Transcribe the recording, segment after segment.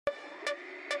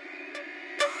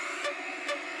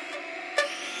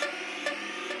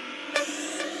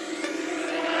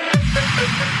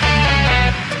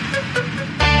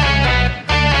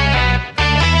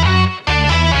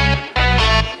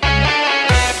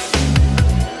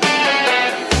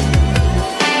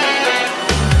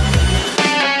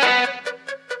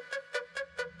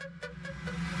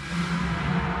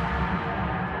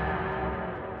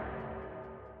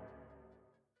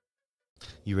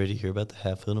You ready to hear about the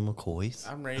Hatfield and McCoys?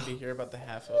 I'm ready to hear about the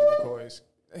Hatfield and McCoys.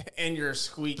 And your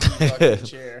squeaky fucking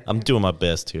chair. I'm doing my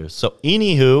best here. So,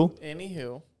 anywho.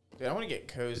 Dude, I want to get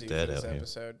cozy for this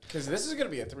episode. Because this is going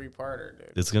to be a 3-parter,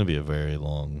 dude. It's going to be a very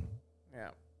long. Yeah.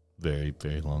 Very,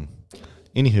 very long.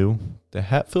 Anywho, the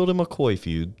Hatfield and McCoy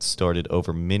feud started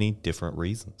over many different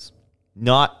reasons.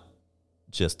 Not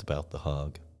just about the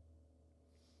hog.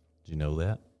 Did you know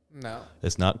that? No.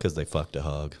 It's not because they fucked a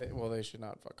hog. They should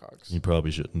not fuck hogs. You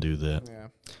probably shouldn't do that. Yeah.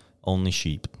 Only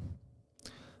sheep.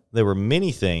 There were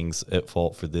many things at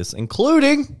fault for this,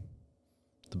 including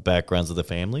the backgrounds of the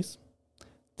families,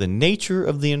 the nature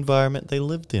of the environment they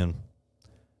lived in,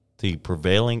 the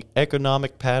prevailing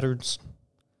economic patterns,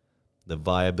 the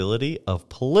viability of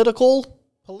political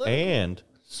and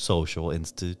social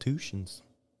institutions.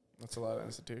 That's a lot of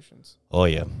institutions. Oh,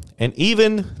 yeah. And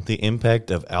even the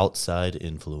impact of outside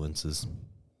influences.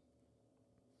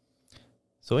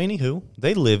 So, anywho,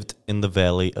 they lived in the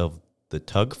valley of the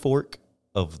Tug Fork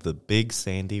of the Big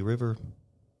Sandy River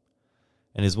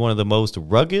and is one of the most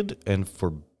rugged and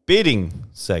forbidding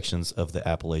sections of the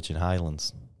Appalachian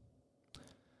Highlands.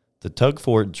 The Tug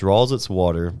Fork draws its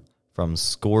water from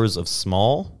scores of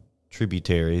small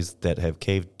tributaries that have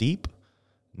caved deep,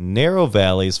 narrow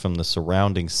valleys from the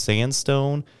surrounding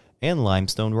sandstone and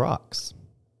limestone rocks.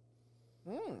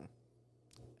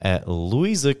 At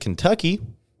Louisa, Kentucky.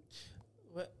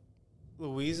 What?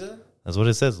 Louisa? That's what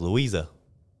it says, Louisa.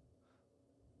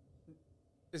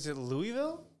 Is it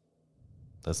Louisville?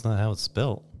 That's not how it's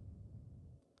spelled.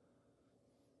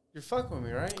 You're fucking with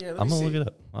me, right? Yeah, I'm going to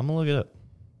look it up.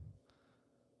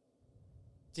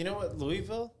 Do you know what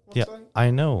Louisville looks like?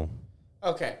 I know.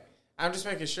 Okay. I'm just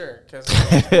making sure. Because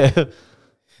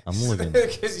I'm looking.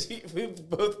 Because we've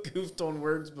both goofed on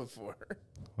words before.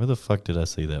 Where the fuck did I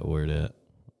see that word at?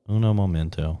 Uno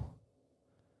momento.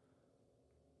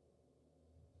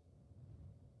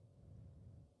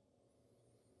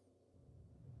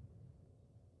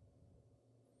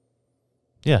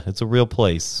 Yeah, it's a real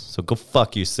place. So go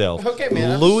fuck yourself. Okay,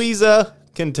 man. Louisa,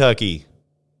 Kentucky.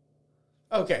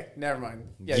 Okay, never mind.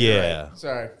 Yeah. Yeah. Right.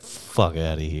 Sorry. Fuck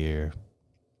out of here.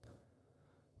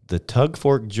 The Tug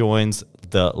Fork joins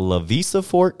the Lavisa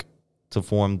Fork to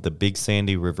form the Big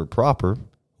Sandy River proper,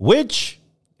 which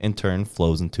in turn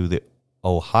flows into the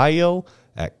Ohio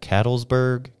at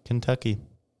Cattlesburg, Kentucky.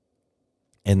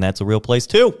 And that's a real place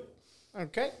too.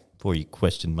 Okay. Before you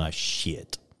question my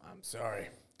shit. I'm sorry.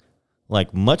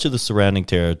 Like much of the surrounding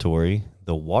territory,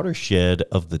 the watershed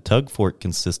of the Tug Fork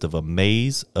consists of a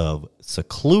maze of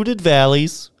secluded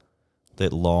valleys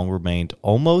that long remained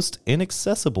almost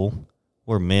inaccessible,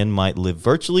 where men might live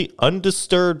virtually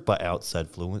undisturbed by outside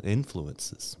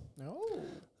influences. No.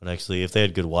 But actually, if they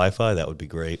had good Wi-Fi, that would be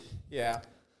great. Yeah.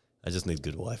 I just need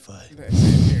good Wi-Fi.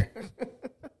 Same here.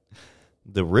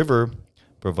 The river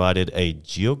provided a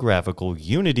geographical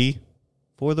unity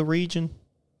for the region.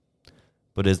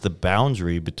 But as the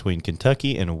boundary between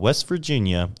Kentucky and West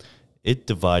Virginia, it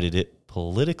divided it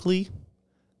politically,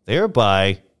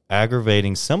 thereby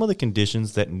aggravating some of the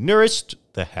conditions that nourished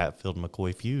the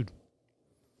Hatfield-McCoy feud.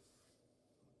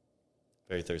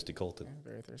 Very thirsty, Colton. I'm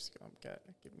very thirsty.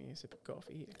 Give me a sip of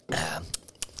coffee here.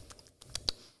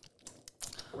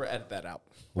 We'll edit that out.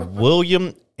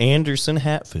 William Anderson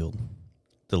Hatfield,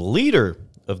 the leader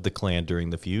of the clan during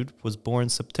the feud, was born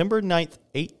September 9th,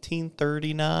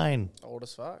 1839. Old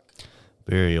as fuck.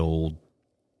 Very old.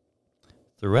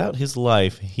 Throughout his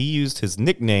life, he used his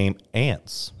nickname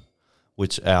Ants,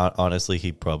 which honestly,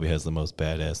 he probably has the most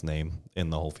badass name in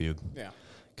the whole feud. Yeah.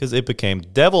 Because it became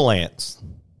Devil Ants.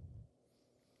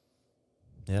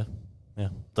 Yeah.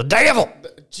 The devil!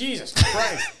 Jesus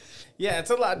Christ. Yeah,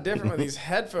 it's a lot different with these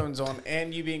headphones on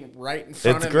and you being right in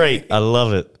front of me. It's great. I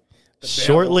love it.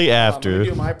 Shortly after... Let me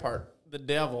do my part. The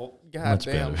devil. God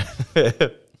damn.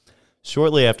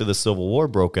 Shortly after the Civil War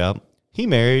broke out, he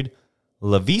married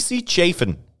Lavisi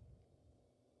Chafin.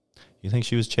 You think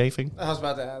she was chafing? I was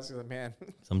about to ask you, man.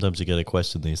 Sometimes you got to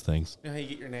question these things. You know how you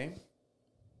get your name?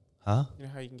 Huh? You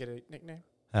know how you can get a nickname?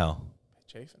 How?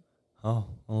 Chafin. Oh,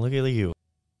 well, look at you.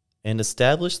 And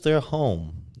established their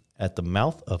home at the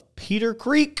mouth of Peter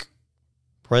Creek,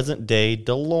 present-day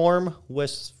Delorme,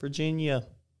 West Virginia.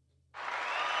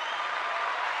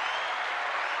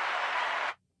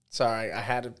 Sorry, I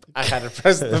had to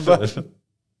press the button.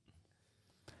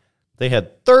 They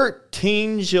had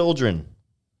 13 children.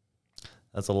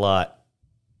 That's a lot.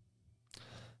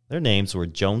 Their names were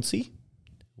Jonesy,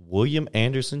 William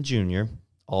Anderson Jr.,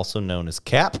 also known as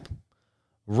Cap,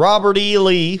 Robert E.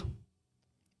 Lee,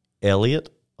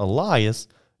 Elliot, Elias,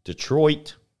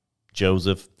 Detroit,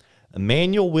 Joseph,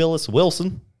 Emmanuel Willis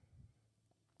Wilson.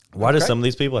 Why do some of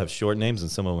these people have short names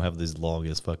and some of them have these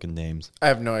longest fucking names? I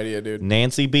have no idea, dude.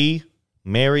 Nancy B.,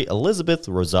 Mary Elizabeth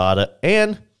Rosada,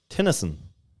 and Tennyson.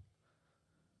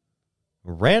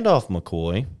 Randolph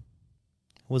McCoy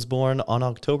was born on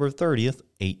October 30th,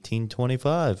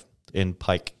 1825, in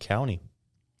Pike County.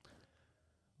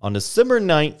 On December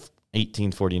 9th,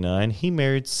 1849, he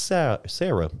married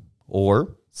Sarah,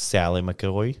 or Sally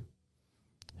McCoy,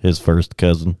 his first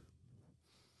cousin.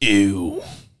 Ew.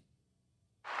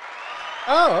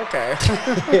 Oh,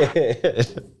 okay.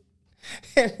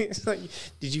 And he's like,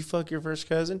 did you fuck your first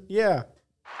cousin? Yeah.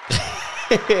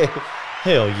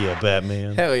 Hell yeah,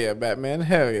 Batman. Hell yeah, Batman.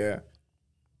 Hell yeah.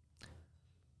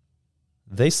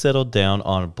 They settled down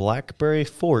on Blackberry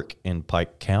Fork in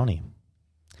Pike County.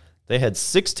 They had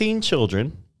 16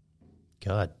 children.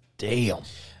 God damn.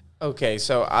 Okay,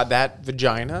 so that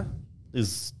vagina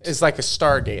is like a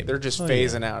Stargate. They're just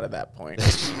phasing out at that point.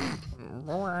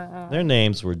 Their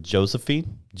names were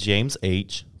Josephine, James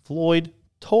H., Floyd,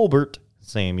 Tolbert,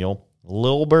 Samuel,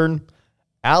 Lilburn,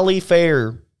 Allie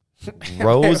Fair,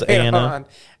 Rose Anna.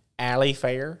 Allie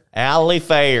Fair? Allie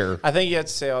Fair. I think you have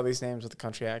to say all these names with a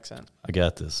country accent. I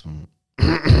got this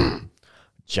one.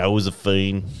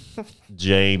 Josephine,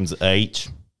 James H.,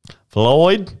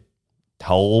 Floyd,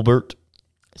 Tolbert,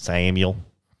 Samuel,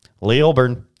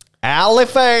 Lilburn, Allie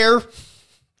Fair,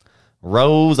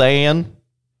 Rose Ann,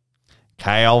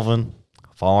 Calvin,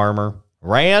 Farmer,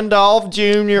 Randolph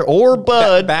Jr., or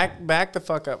Bud. Back the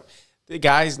fuck up. The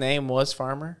guy's name was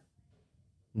Farmer?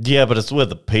 Yeah, but it's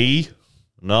with a P,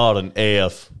 not an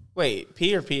F. Wait,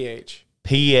 P or PH?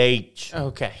 PH.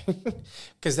 Okay.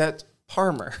 Because that's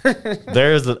Parmer.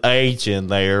 There's an H in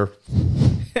there.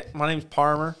 My name's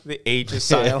Parmer. The H is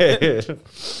silent.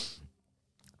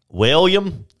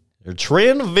 William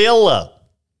Trinvilla.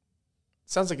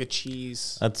 Sounds like a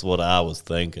cheese. That's what I was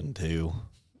thinking, too.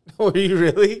 Were you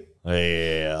really?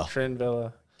 Yeah.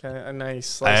 Trinvilla. Kind of a nice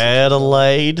slice.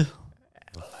 Adelaide.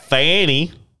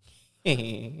 Fanny.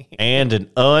 And an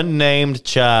unnamed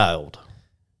child.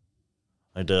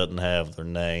 It doesn't have their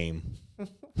name.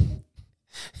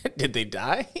 Did they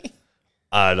die?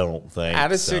 I don't think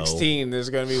Out of so. 16, there's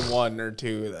going to be one or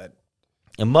two that...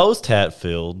 And most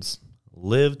Hatfields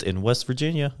lived in West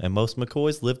Virginia, and most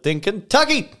McCoys lived in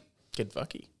Kentucky.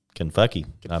 Kentucky.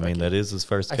 I mean, that is his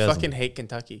first cousin. I fucking hate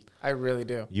Kentucky. I really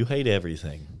do. You hate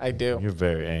everything. I do. You're a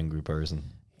very angry person.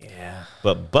 Yeah.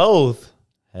 But both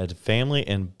had family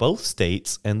in both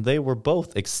states, and they were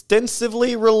both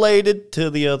extensively related to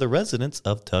the other residents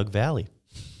of Tug Valley.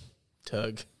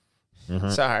 Tug. Mm-hmm.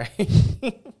 Sorry.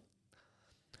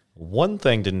 One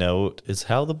thing to note is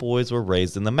how the boys were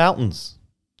raised in the mountains.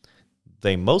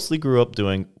 They mostly grew up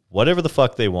doing whatever the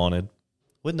fuck they wanted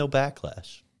with no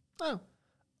backlash. Oh.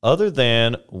 Other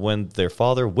than when their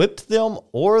father whipped them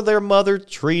or their mother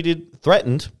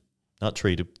threatened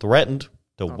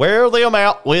to wear them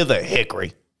out with a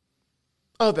hickory.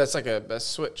 Oh, that's like a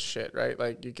switch shit, right?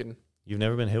 Like you can... You've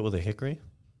never been hit with a hickory?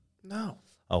 No.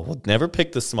 Oh, well, never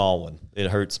pick the small one. It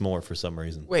hurts more for some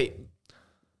reason. Wait.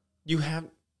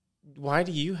 Why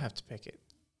do you have to pick it?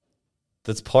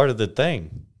 That's part of the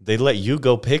thing. They let you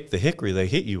go pick the hickory they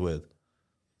hit you with.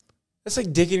 That's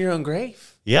like digging your own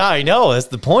grave. Yeah, I know. That's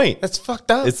the point. That's fucked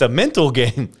up. It's a mental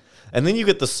game. And then you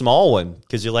get the small one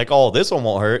because you're like, oh, this one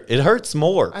won't hurt. It hurts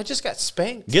more. I just got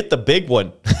spanked. Get the big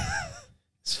one.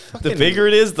 The bigger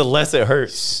it is, the less it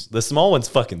hurts. The small ones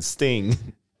fucking sting.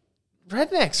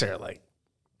 Rednecks are like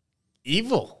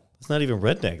evil. It's not even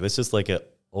redneck. That's just like a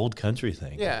old country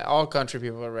thing. Yeah, all country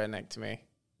people are redneck to me.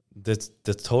 That's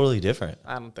totally different.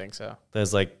 I don't think so.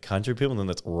 There's like country people, and then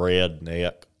that's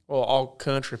redneck. Well, all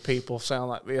country people sound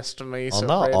like this to me. Well, so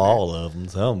not redneck. all of them.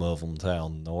 Some of them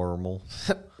sound normal.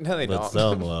 No, they but don't.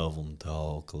 some of them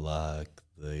talk like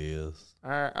this. All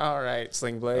right,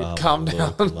 Sling Blade, calm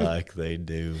down. Look like they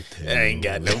do too. It ain't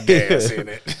got no gas in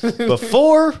it.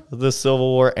 Before the Civil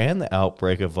War and the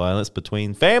outbreak of violence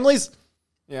between families,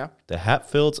 Yeah. the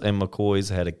Hatfields and McCoys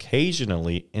had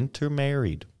occasionally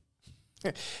intermarried.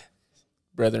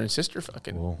 Brother and sister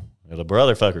fucking. Well, they're the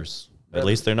brother fuckers. At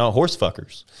least they're not horse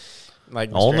fuckers.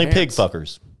 Like Mr. Only pig Hands.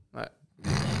 fuckers. I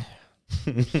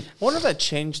wonder if that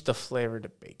changed the flavor to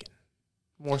bacon.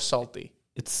 More salty.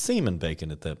 It's semen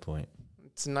bacon at that point.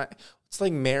 It's not. It's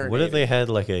like marinated. What if they had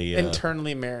like a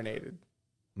internally marinated?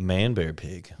 man bear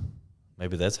pig?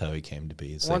 Maybe that's how he came to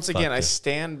be. Once again, I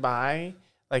stand by,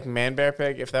 like, Man Bear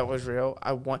Pig, if that was real.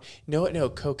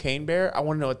 Cocaine Bear, I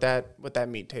want to know what that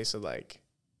meat tasted like.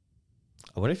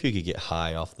 I wonder if you could get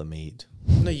high off the meat.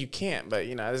 No, you can't, but,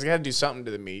 there's got to do something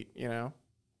to the meat, I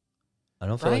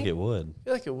don't feel like it would. I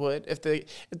feel like it would. If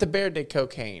the bear did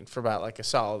cocaine for about, like, a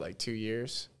solid, like, 2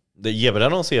 years. Yeah, but I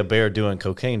don't see a bear doing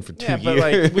cocaine for 2 years. Yeah, but,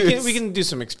 like, we can do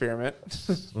some experiment.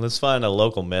 Let's find a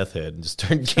local meth head and just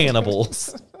turn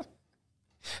cannibals.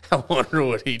 I wonder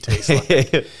what he tastes like.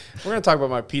 We're going to talk about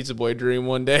my pizza boy dream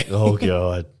one day. Oh,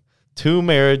 God. 2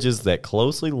 marriages that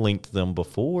closely linked them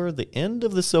before the end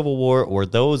of the Civil War were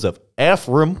those of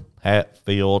Ephraim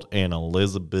Hatfield and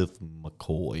Elizabeth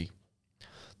McCoy.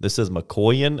 This is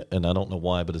McCoyan, and I don't know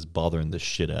why, but it's bothering the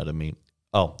shit out of me.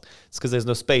 Oh, it's because there's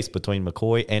no space between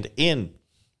McCoy and in.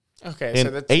 Okay, in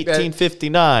so that's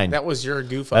 1859. That was your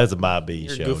goof up. That's my B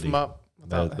show. Goof 'em up.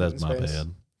 That's my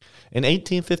bad. In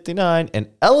 1859, and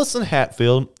Ellison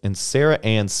Hatfield and Sarah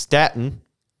Ann Staton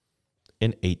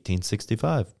in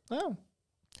 1865. Oh.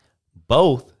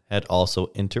 Both had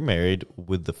also intermarried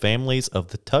with the families of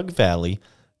the Tug Valley,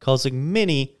 causing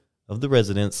many of the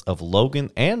residents of Logan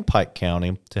and Pike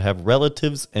County to have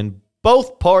relatives in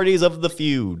both parties of the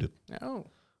feud. Oh.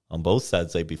 On both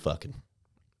sides, they'd be fucking.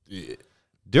 Yeah.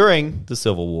 During the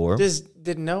Civil War.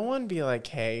 Did no one be like,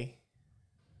 hey,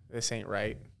 this ain't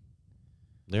right?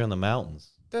 They're in the mountains.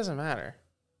 Doesn't matter.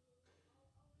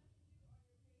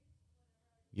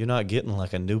 You're not getting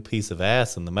like a new piece of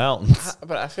ass in the mountains.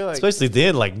 But I feel like... Especially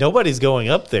then, like nobody's going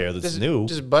up there that's new.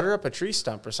 Just butter up a tree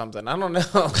stump or something. I don't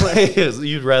know.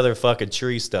 You'd rather fuck a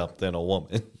tree stump than a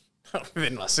woman.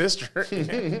 Than my sister.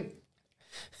 I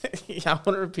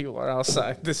wonder if people are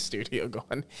outside the studio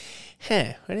going,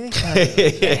 what do you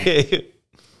think?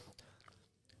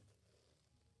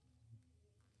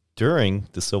 During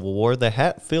the Civil War, the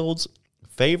Hatfields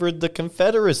favored the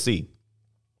Confederacy,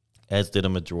 as did a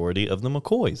majority of the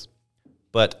McCoys.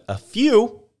 But a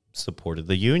few supported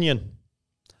the Union.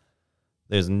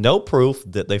 There's no proof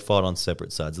that they fought on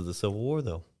separate sides of the Civil War,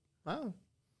 though. Oh.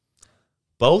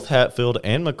 Both Hatfield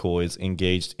and McCoys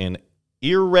engaged in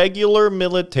irregular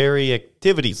military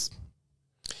activities.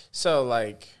 So,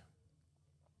 like,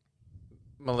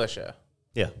 militia.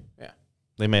 Yeah. Yeah.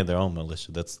 They made their own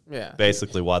militia. That's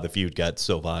basically why the feud got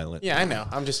so violent. Yeah, I know.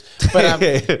 But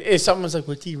if someone's like,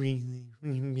 what's he reading?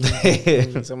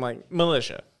 So I'm like,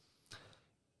 militia.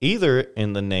 Either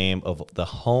in the name of the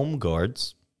Home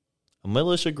Guards, a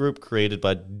militia group created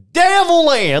by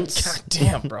Devil Ants. God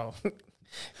damn, bro.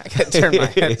 I got to turn my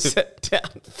headset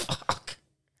down. Fuck.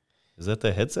 Is that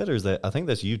the headset or is that? I think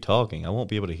that's you talking. I won't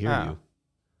be able to hear you.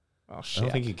 Oh, shit. I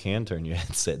don't think you can turn your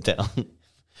headset down.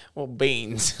 Well,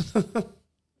 beans.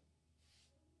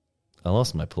 I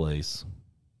lost my place.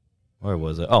 Where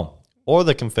was it? Oh, or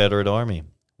the Confederate Army,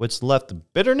 which left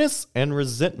bitterness and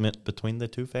resentment between the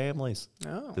two families.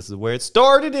 Oh. This is where it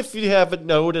started, if you haven't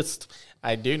noticed.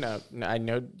 I do know. I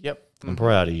know. Yep. I'm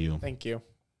proud of you. Thank you.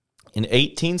 In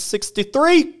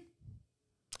 1863,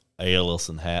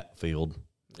 Ellison Hatfield,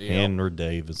 Henry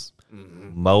Davis,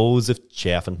 Moses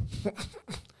Chaffin,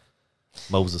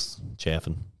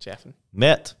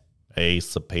 met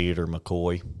Asa Peter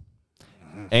McCoy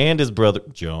and his brother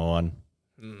John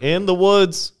in the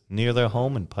woods near their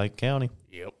home in Pike County.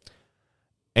 Yep.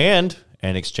 And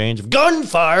an exchange of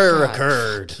gunfire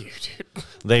occurred. You, dude.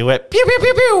 They went pew pew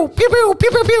pew pew pew pew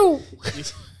pew pew pew.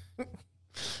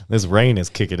 This rain is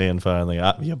kicking in finally.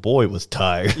 Your boy was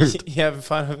tired. You having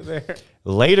fun over there?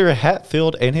 Later,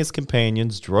 Hatfield and his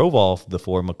companions drove off the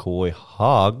 4 McCoy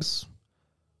hogs,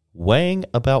 weighing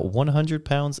about 100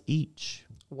 pounds each.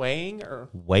 Weighing or?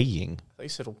 Weighing. They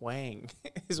said wang.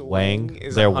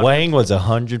 Their weighing was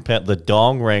 100 pounds. The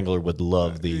Dong Wrangler would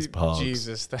love these hogs.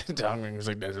 Jesus, that Dong Wrangler's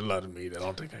like, there's a lot of meat. I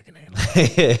don't think I can handle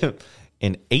it.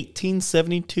 In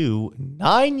 1872,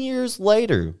 9 years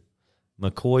later,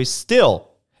 McCoy still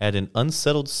had an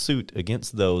unsettled suit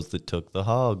against those that took the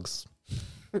hogs.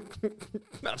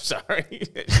 I'm sorry. He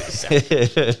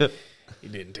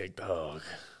didn't take the hog.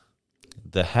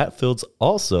 The Hatfields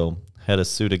also had a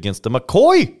suit against the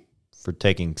McCoy for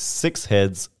taking 6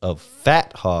 heads of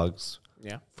fat hogs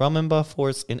from him by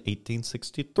force in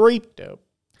 1863. Dope.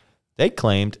 They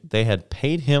claimed they had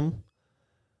paid him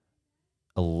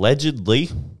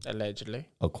allegedly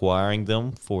acquiring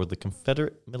them for the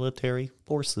Confederate military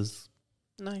forces.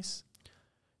 Nice.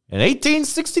 In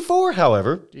 1864,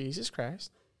 however, Jesus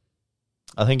Christ.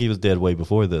 I think he was dead way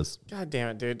before this. God damn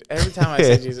it, dude. Every time I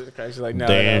say Jesus Christ, you're like, no.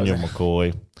 Daniel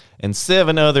McCoy and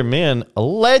 7 other men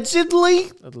allegedly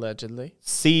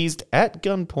seized at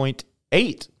gunpoint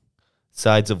 8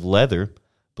 sides of leather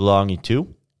belonging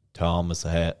to Thomas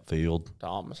Hatfield,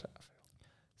 Thomas.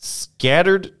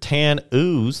 scattered tan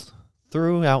ooze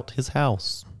throughout his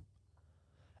house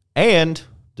and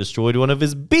destroyed one of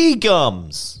his bee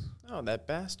gums. Oh, that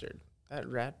bastard. That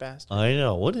rat bastard. I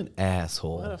know. What an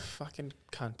asshole. What a fucking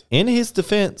cunt. In his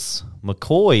defense,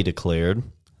 McCoy declared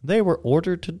they were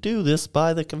ordered to do this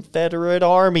by the Confederate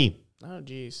Army. Oh,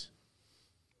 jeez.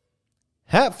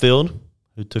 Hatfield,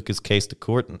 who took his case to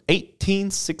court in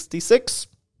 1866,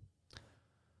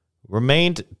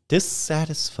 remained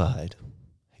dissatisfied.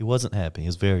 He wasn't happy. He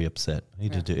was very upset. He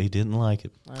didn't like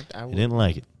it. He didn't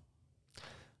like it.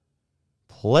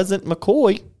 Pleasant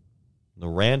McCoy, the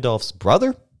Randolph's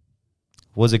brother,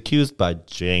 was accused by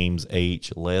James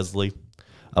H. Leslie.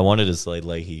 I wanted to say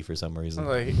Leahy for some reason.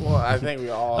 I think we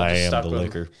all I just am stuck the with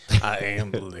liquor. I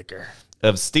am the liquor.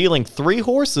 Of stealing 3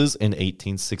 horses in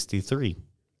 1863.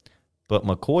 But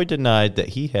McCoy denied that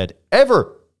he had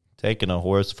ever taken a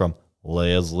horse from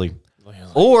Leslie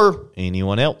or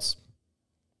anyone else.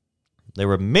 There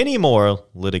were many more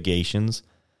litigations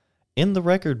in the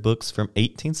record books from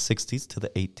 1860s to the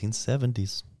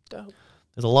 1870s. Dope.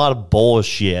 There's a lot of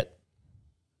bullshit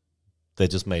that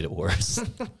just made it worse.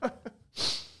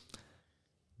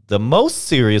 The most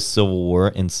serious Civil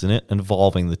War incident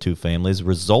involving the two families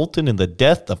resulted in the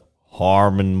death of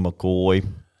Harmon McCoy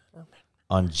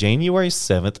on January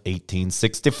 7th,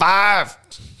 1865.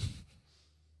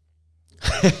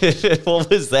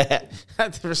 What was that?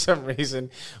 For some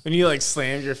reason, when you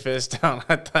slammed your fist down,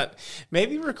 I thought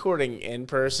maybe recording in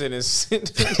person is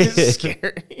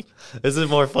scary. This is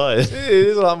more fun. It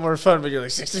is a lot more fun, but you're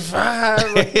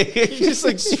 65. You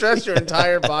just stress your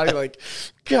entire body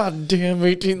God damn,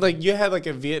 18. You had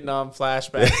a Vietnam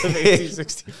flashback of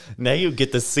 1860. Now you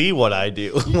get to see what I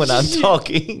do when I'm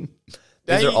talking.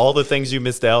 These are all the things you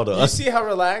missed out on. You see how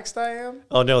relaxed I am?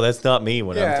 Oh, no, that's not me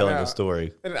when I'm telling a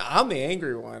story. And I'm the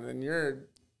angry one, and you're...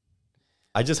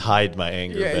 I just hide my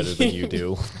anger better than you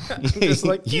do. I'm just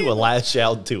you lash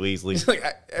out too easily.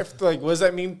 What does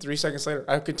that mean 3 seconds later?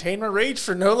 I've contained my rage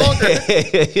for no longer.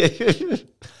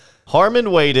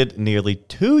 Harmon waited nearly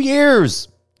 2 years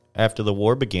after the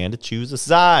war began to choose a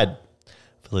side.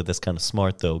 I feel like that's kind of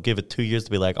smart, though. Give it 2 years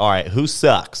to be all right, who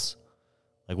sucks?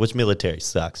 Which military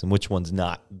sucks and which one's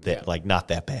not that not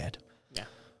that bad? Yeah.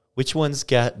 Which one's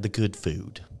got the good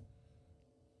food?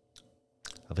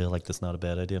 I feel like that's not a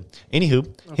bad idea. Anywho,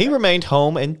 he remained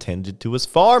home and tended to his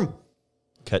farm,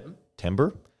 cut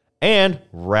timber, and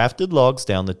rafted logs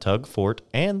down the Tug Fort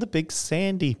and the Big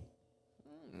Sandy.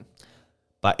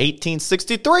 By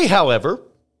 1863, however,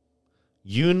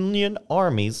 Union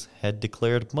armies had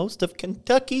declared most of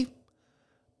Kentucky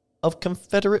of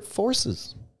Confederate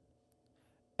forces.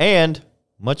 And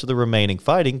much of the remaining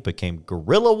fighting became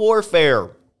guerrilla warfare.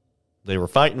 They were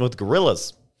fighting with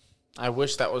guerrillas. I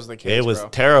wish that was the case. It was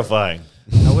terrifying.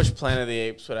 I wish Planet of the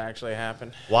Apes would actually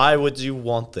happen. Why would you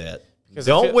want that?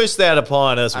 Don't wish that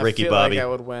upon us, Ricky Bobby. I feel like I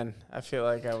would win. I feel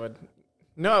like I would.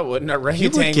 No, I wouldn't. You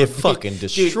would get fucking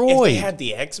destroyed. Dude, if they had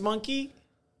the X-Monkey.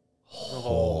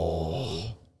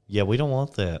 Oh. Yeah, we don't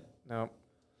want that. No.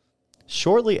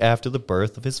 Shortly after the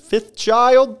birth of his 5th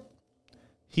child,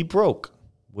 he broke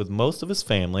with most of his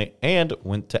family and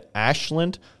went to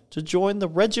Ashland to join the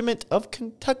Regiment of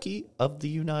Kentucky of the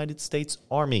United States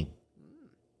Army.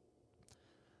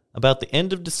 About the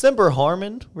end of December,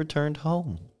 Harmon returned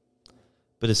home.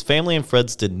 But his family and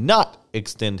friends did not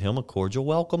extend him a cordial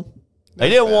welcome. They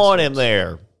didn't want him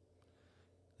there.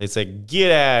 They said,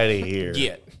 get out of here.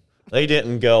 Get. They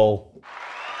didn't go.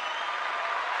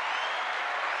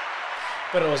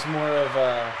 But it was more of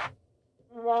a...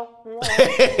 I'm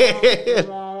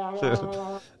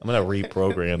going to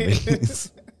reprogram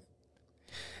these.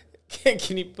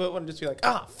 Can you put one and just be like,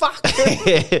 fuck.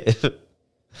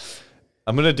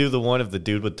 I'm going to do the one of the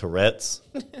dude with Tourette's.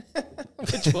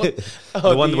 Which one?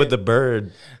 The one with the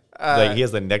bird. He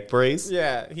has the neck brace.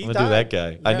 Yeah, I'm going to do that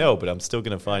guy. Yeah. I know, but I'm still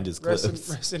going to find his clips.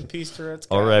 Rest in peace, Tourette's.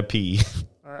 R.I.P.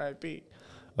 R.I.P.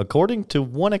 According to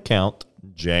one account,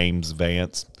 James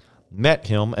Vance met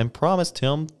him and promised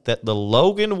him that the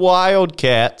Logan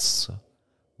Wildcats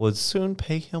would soon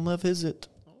pay him a visit.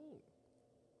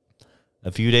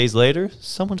 A few days later,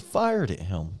 someone fired at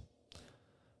him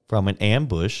from an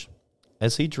ambush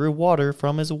as he drew water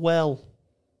from his well.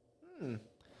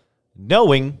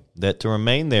 Knowing that to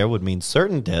remain there would mean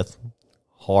certain death,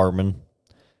 Harmon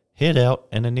hid out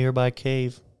in a nearby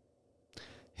cave.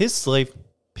 His slave,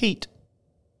 Pete.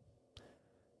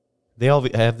 They all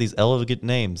have these elegant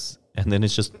names, and then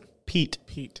it's just Pete.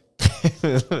 Pete.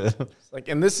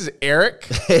 And this is Eric?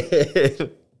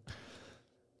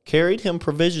 Carried him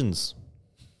provisions.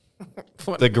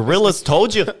 The gorillas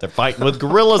told you. They're fighting with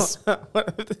gorillas.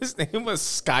 What if his name was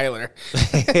Skylar?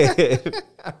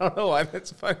 I don't know why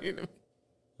that's funny to me.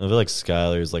 I feel like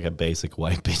Skylar is like a basic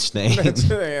white bitch name.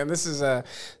 And this is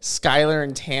Skylar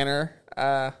and Tanner.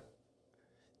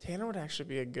 Tanner would actually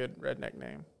be a good redneck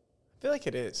name. I feel like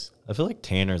it is. I feel like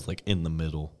Tanner's like in the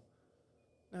middle.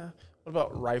 What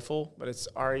about Rifle? But it's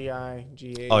Reigh.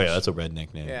 Oh, yeah, that's a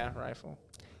redneck name. Yeah, Rifle.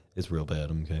 It's real bad.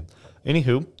 Okay.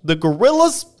 Anywho, the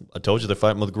gorillas, I told you they're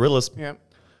fighting with gorillas, Yep.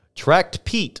 tracked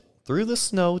Pete through the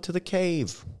snow to the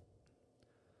cave.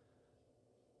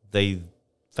 They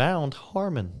found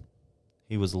Harmon.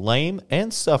 He was lame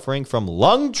and suffering from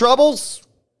lung troubles,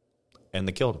 and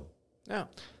they killed him. No.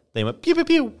 They went pew, pew,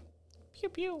 pew. Pew,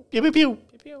 pew. Pew, pew, pew.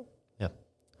 Pew, pew. Yeah.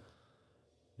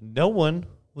 No one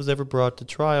was ever brought to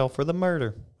trial for the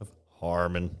murder of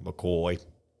Harmon McCoy.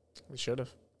 We should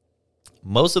have.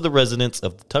 Most of the residents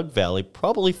of the Tug Valley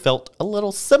probably felt a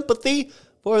little sympathy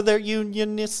for their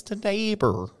Unionist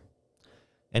neighbor.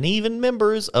 And even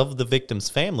members of the victim's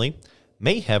family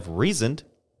may have reasoned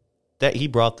that he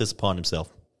brought this upon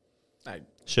himself.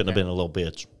 Shouldn't have been a little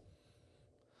bitch.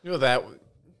 You know that.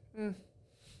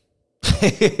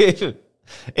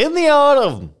 In the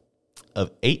autumn of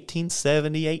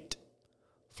 1878,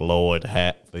 Floyd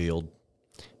Hatfield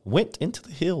went into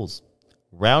the hills,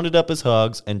 rounded up his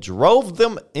hogs, and drove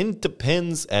them into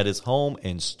pens at his home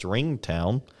in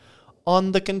Stringtown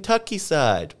on the Kentucky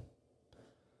side.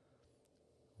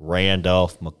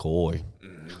 Randolph McCoy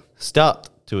stopped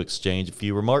to exchange a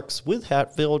few remarks with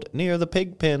Hatfield near the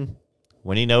pig pen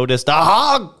when he noticed a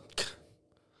hog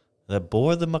that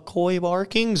bore the McCoy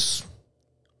markings.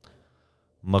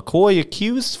 McCoy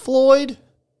accused Floyd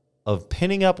of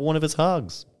pinning up one of his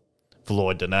hogs.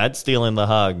 Floyd denied stealing the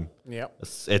hog. Yep.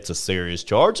 It's a serious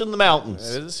charge in the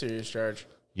mountains. It is a serious charge.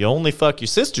 You only fuck your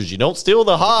sisters. You don't steal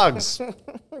the hogs.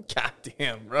 God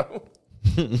damn, bro.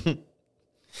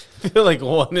 I feel like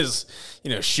one is,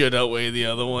 should outweigh the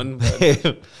other one.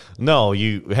 But... No,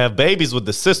 you have babies with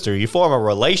the sister. You form a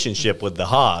relationship with the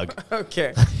hog.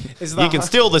 Okay. You can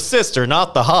steal the sister,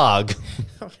 not the hog.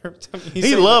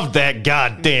 He loved that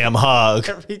goddamn hog.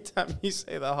 Every time you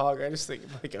say the hog, I just think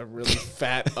of like a really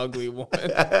fat, ugly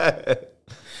woman.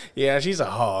 Yeah, she's a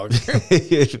hog.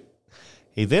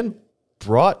 He then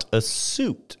brought a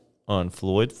suit on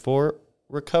Floyd for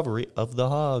recovery of the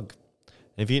hog.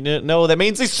 If you didn't know, that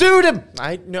means he sued him.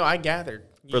 I gathered.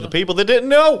 For the people that didn't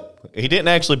know, he didn't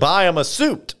actually buy him a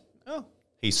suit. Oh.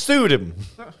 He sued him.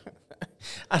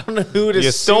 I don't know who to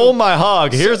You stole my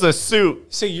hog. Here's a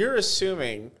suit. So you're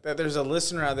assuming that there's a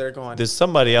listener out there going... There's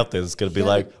somebody out there that's going to be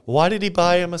like, why did he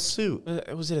buy him a suit?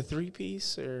 Was it a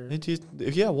three-piece? Or?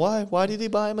 Why? Why did he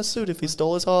buy him a suit if he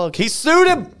stole his hog? He sued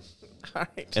him. All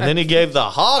right. And then he gave the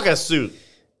hog a suit.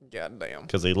 Goddamn.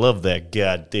 Because he loved that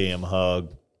goddamn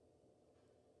hog.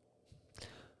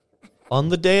 On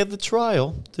the day of the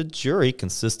trial, the jury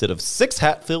consisted of 6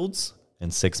 Hatfields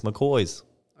and 6 McCoys.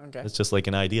 Okay. It's just like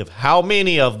an idea of how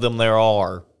many of them there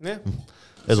are. Yeah.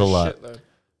 There's a lot. Shitload.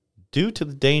 Due to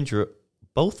the danger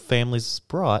both families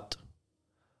brought,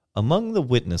 among the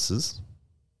witnesses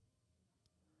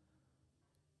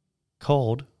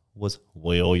called was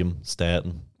William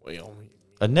Stanton,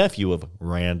 a nephew of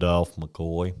Randolph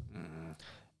McCoy,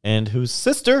 and whose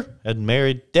sister had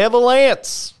married Devil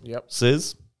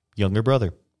Ance's younger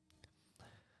brother.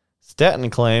 Stanton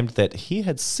claimed that he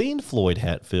had seen Floyd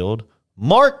Hatfield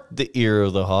mark the ear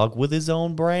of the hog with his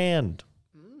own brand.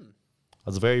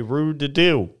 That's very rude to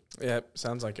do. Yeah,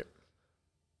 sounds like it.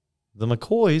 The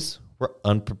McCoys were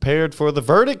unprepared for the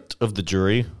verdict of the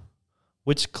jury,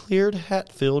 which cleared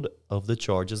Hatfield of the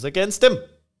charges against him.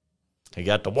 He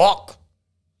got to walk.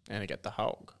 And he got the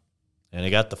hog. And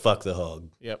he got to fuck the hog.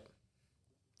 Yep.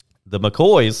 The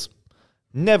McCoys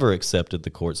never accepted the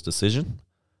court's decision,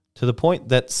 to the point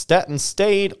that Stanton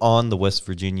stayed on the West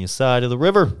Virginia side of the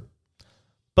river.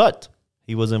 But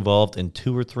he was involved in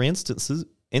 2 or 3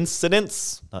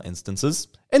 incidents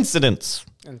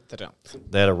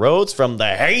that arose from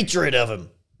the hatred of him.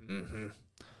 Mm-hmm.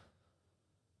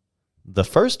 The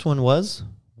first one was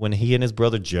when he and his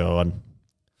brother John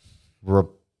were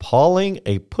poling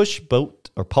a push boat,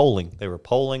 or poling. They were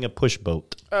poling a push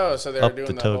boat. Oh, so they were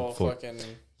doing the whole fucking...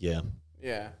 Yeah.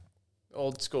 Yeah.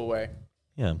 Old school way.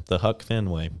 Yeah, the Huck Finn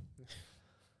way.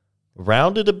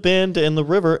 Rounded a bend in the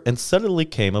river and suddenly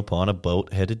came upon a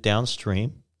boat headed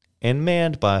downstream and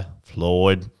manned by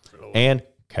Floyd and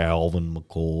Calvin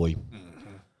McCoy.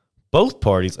 Mm-hmm. Both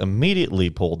parties immediately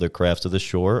pulled their crafts to the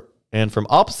shore, and from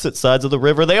opposite sides of the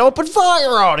river, they opened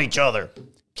fire on each other.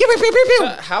 Pew, pew, pew, pew, pew.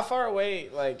 So how far away,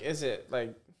 is it?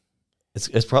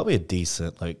 It's probably a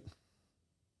decent,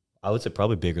 I would say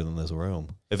probably bigger than this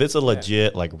room. If it's a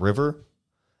legit like river,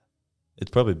 it's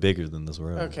probably bigger than this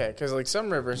room. Okay, because like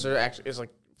some rivers are actually is like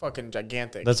fucking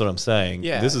gigantic. That's what I'm saying.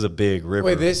 Yeah. This is a big river.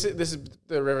 Wait, this is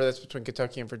the river that's between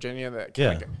Kentucky and Virginia. That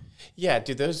yeah,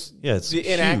 dude. Those it's the huge.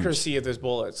 inaccuracy of those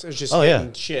bullets is just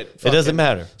shit. It doesn't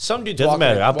matter. Some dudes doesn't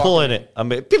matter. I'm pulling it. I'm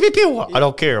pew, pew, pew. I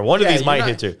don't care. One of these might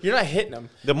hit you. You're not hitting them.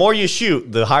 The more you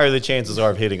shoot, the higher the chances are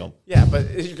of hitting them. Yeah,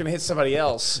 but you're gonna hit somebody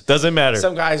else. Doesn't matter.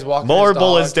 Some guy's walking. More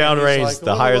bullets downrange,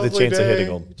 the higher the chance of hitting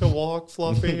them. To walk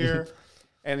fluffy here,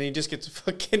 and he just gets a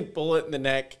fucking bullet in the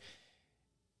neck.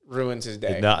 Ruins his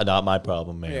day. Not my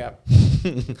problem, man. Yeah.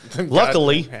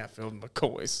 Luckily, Hatfield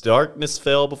McCoys. darkness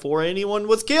fell before anyone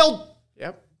was killed.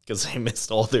 Yep. Because they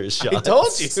missed all their shots. I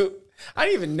told you. I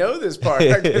didn't even know this part.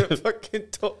 I could have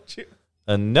fucking told you.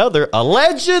 Another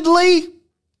allegedly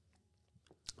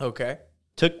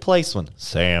took place when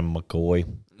Sam McCoy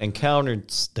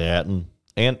encountered Staten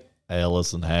and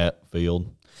Allison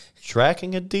Hatfield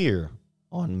tracking a deer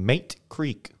on Mate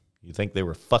Creek. You think they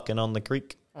were fucking on the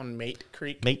creek? On Mate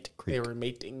Creek. Mate Creek. They were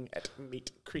mating at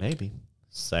Mate Creek. Maybe.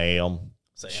 Sam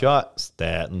shot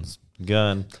Staten's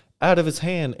gun out of his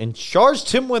hand and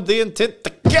charged him with the intent to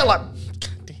kill him.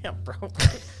 God damn, bro.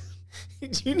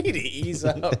 You need to ease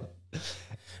up.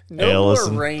 No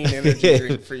Ellison. more rain energy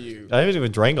drink for you. I haven't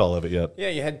even drank all of it yet. Yeah,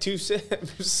 you had 2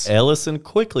 sips. Ellison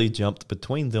quickly jumped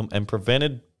between them and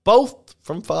prevented both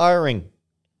from firing.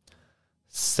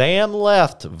 Sam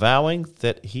left, vowing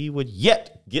that he would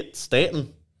yet get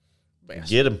Stanton. Bastard.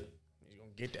 Get him. You're going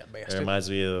to get that It bastard. reminds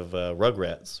me of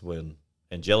Rugrats when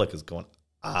Angelica's going,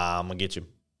 I'm going to get you.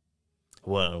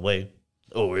 One way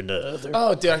or another.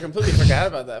 Oh, dude, I completely forgot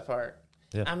about that part.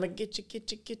 Yeah. I'm going to get you.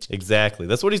 Exactly.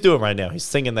 That's what he's doing right now. He's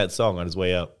singing that song on his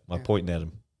way out. I'm pointing at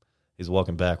him. He's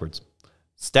walking backwards.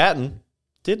 Staten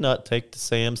did not take to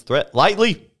Sam's threat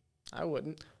lightly. I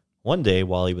wouldn't. One day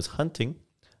while he was hunting,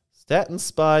 Staten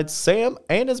spied Sam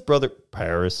and his brother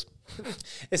Paris.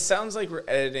 It sounds like we're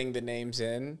editing the names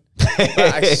in, but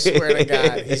I swear to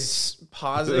God, he's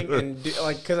pausing and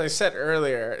because I said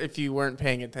earlier, if you weren't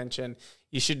paying attention,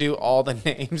 you should do all the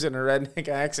names in a redneck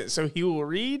accent. So he will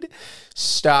read,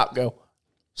 stop, go,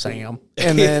 Sam,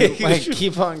 and then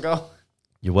keep on going.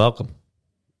 You're welcome.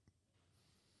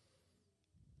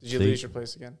 Did you lose your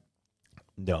place again?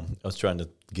 No, I was trying to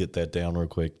get that down real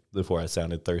quick before I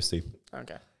sounded thirsty.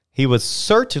 Okay. He was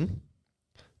certain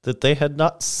that they had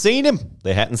not seen him.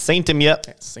 They hadn't seen him yet.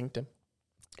 Synced him.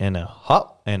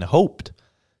 And hoped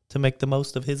to make the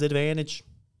most of his advantage.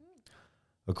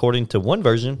 According to one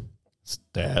version,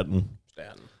 Staten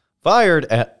fired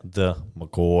at the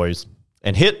McCoys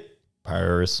and hit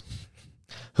Paris,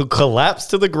 who collapsed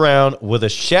to the ground with a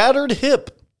shattered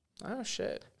hip. Oh,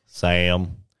 shit.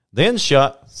 Sam then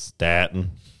shot Staten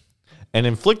and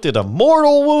inflicted a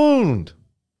mortal wound.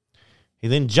 He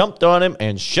then jumped on him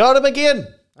and shot him again.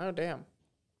 Oh, damn.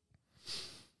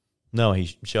 No,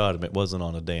 he shot him. It wasn't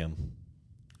on a dam.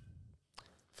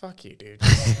 Fuck you, dude.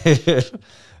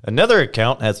 Another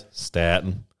account has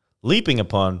Staten leaping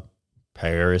upon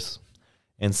Paris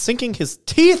and sinking his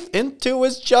teeth into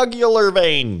his jugular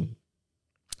vein.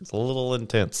 It's a little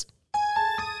intense.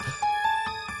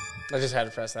 I just had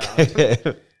to press that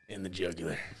on. In the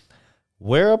jugular.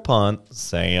 Whereupon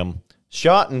Sam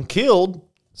shot and killed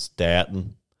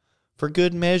Staten for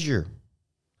good measure.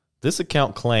 This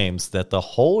account claims that the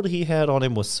hold he had on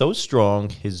him was so strong,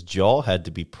 his jaw had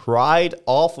to be pried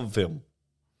off of him.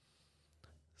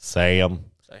 Sam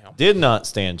did not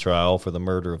stand trial for the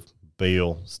murder of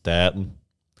Bill Staten.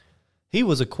 He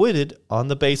was acquitted on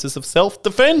the basis of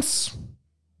self-defense.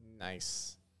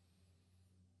 Nice.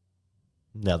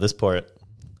 Now, this part,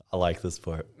 I like this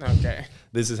part. Okay.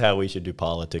 This is how we should do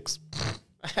politics.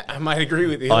 I might agree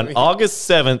with you. On August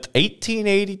 7th,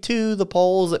 1882, the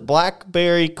polls at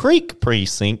Blackberry Creek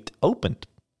Precinct opened.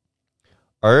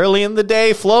 Early in the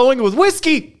day, flowing with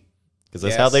whiskey. Because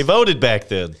that's how they voted back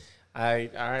then.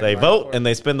 They vote and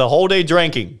they spend the whole day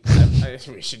drinking.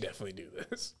 We should definitely do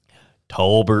this.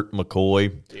 Tolbert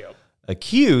McCoy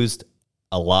accused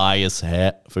Elias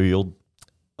Hatfield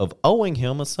of owing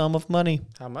him a sum of money.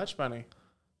 How much money?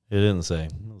 It didn't say.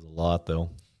 It was a lot,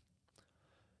 though.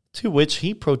 To which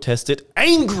he protested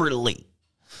angrily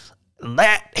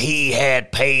that he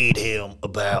had paid him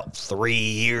about 3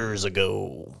 years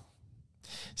ago.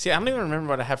 See, I don't even remember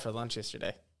what I had for lunch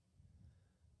yesterday.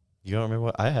 You don't remember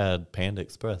what? I had Panda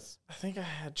Express. I think I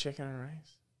had chicken and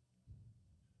rice.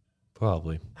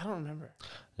 Probably. I don't remember.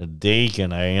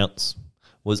 Deacon Ants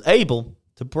was able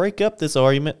to break up this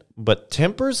argument, but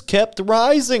tempers kept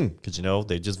rising. Because,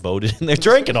 they just voted and they're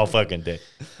drinking all fucking day.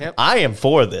 Yep. I am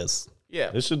for this.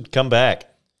 Yeah. This should come back.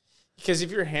 Because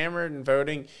if you're hammered and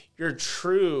voting, your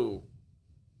true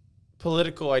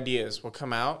political ideas will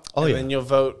come out. Oh, and yeah. then you'll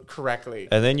vote correctly.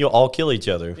 And then you'll all kill each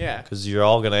other. Yeah. Because you're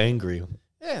all going to angry.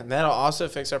 Yeah, and that'll also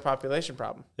fix our population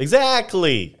problem.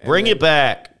 Exactly. Bring it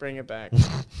back. Bring it back.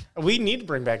 We need to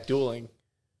bring back dueling.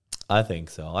 I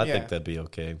think so. I think that'd be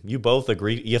okay. You both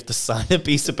agree. You have to sign a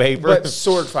piece of paper. But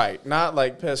sword fight, not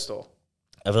like pistol.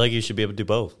 I feel like you should be able to do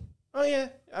both. Oh, yeah.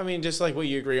 I mean, just like what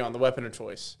you agree on, the weapon of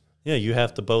choice. Yeah, you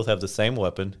have to both have the same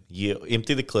weapon. You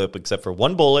empty the clip except for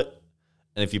one bullet.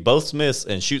 And if you both miss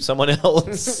and shoot someone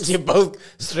else... You both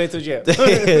straight to jail.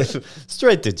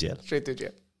 Straight to jail. Straight to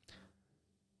jail.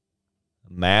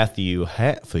 Matthew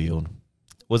Hatfield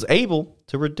was able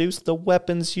to reduce the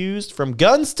weapons used from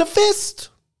guns to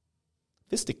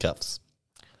fisticuffs.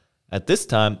 At this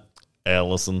time,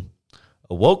 Allison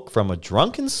awoke from a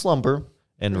drunken slumber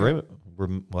and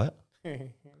what?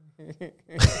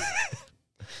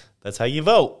 That's how you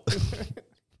vote.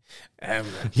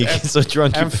 You get so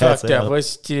drunk you I'm pass fucked out. up.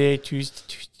 What's today?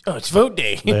 Tuesday? Oh, it's vote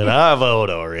day. Man, I vote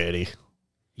already.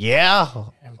 Yeah.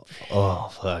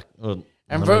 Oh fuck.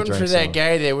 I'm voting for that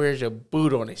guy that wears a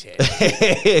boot on his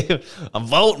head. I'm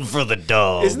voting for the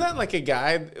dog. Isn't that like a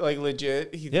guy, like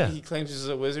legit? He claims he's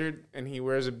a wizard and he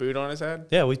wears a boot on his head.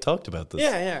 Yeah, we talked about this.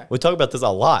 Yeah. We talk about this a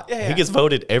lot. Yeah. He gets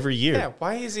voted every year. Yeah,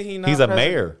 why is he not? He's president? a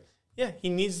mayor. Yeah, he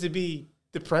needs to be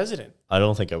the president. I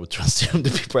don't think I would trust him to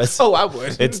be president. Oh, I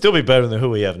would. It'd still be better than who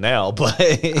we have now, but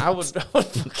I would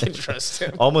fucking trust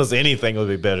him. Almost anything would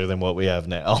be better than what we have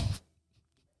now.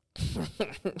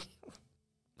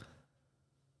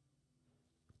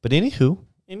 But anywho,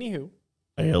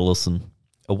 Allison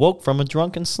awoke from a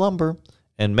drunken slumber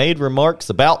and made remarks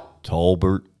about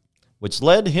Tolbert, which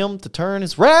led him to turn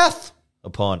his wrath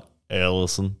upon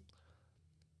Allison.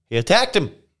 He attacked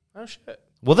him Oh, shit.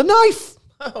 with a knife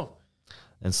Oh.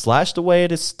 and slashed away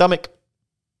at his stomach.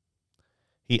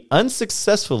 He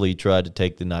unsuccessfully tried to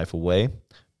take the knife away,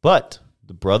 but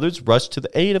the brothers rushed to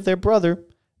the aid of their brother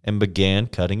and began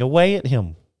cutting away at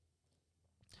him.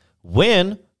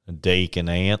 When Deacon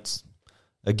Ants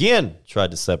again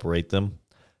tried to separate them,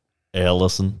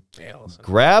 Allison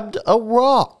grabbed a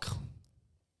rock.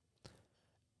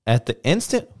 At the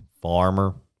instant,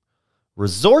 Farmer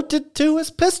resorted to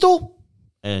his pistol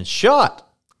and shot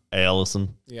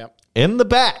Allison in the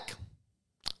back.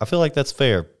 I feel like that's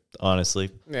fair,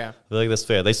 honestly. Yeah. I feel like that's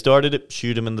fair. They started it,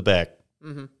 shoot him in the back.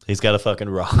 Mm-hmm. He's got a fucking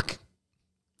rock.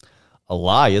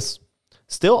 Elias,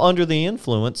 still under the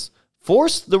influence,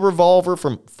 forced the revolver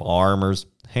from Farmer's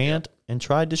hand and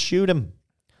tried to shoot him.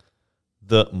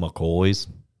 The McCoys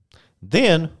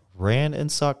then ran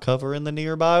and sought cover in the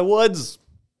nearby woods.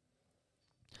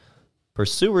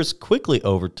 Pursuers quickly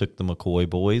overtook the McCoy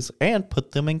boys and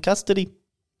put them in custody.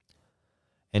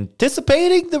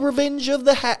 Anticipating the revenge of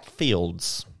the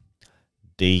Hatfields,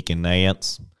 Deacon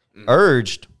Nance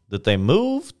urged that they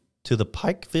move to the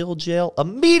Pikeville jail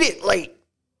immediately.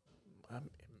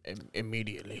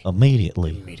 Immediately.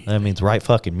 That means right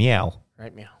fucking meow.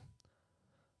 Right meow.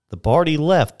 The party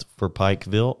left for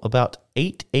Pikeville about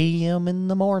 8 a.m. in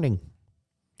the morning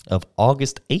of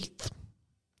August 8th.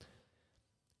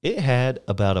 It had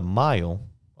about a mile.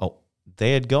 Oh,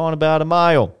 they had gone about a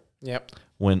mile. Yep.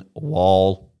 When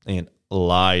Wall and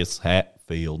Elias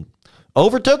Hatfield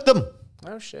overtook them.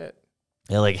 Oh, shit.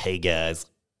 They're like, hey, guys,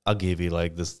 I'll give you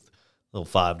like this little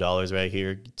 $5 right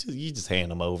here. You just hand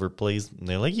them over, please. And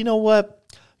they're like, you know what?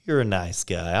 You're a nice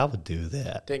guy. I would do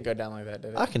that. Didn't go down like that,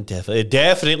 did it? I can definitely. It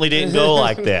definitely didn't go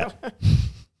like that.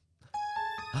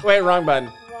 Wait, wrong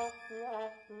button.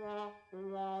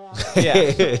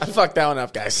 Yeah, I fucked that one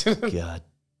up, guys. God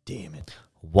damn it.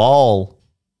 Wall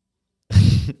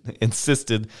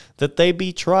insisted that they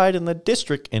be tried in the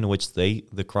district in which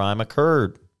the crime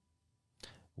occurred,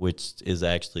 which is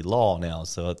actually law now.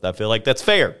 So I feel like that's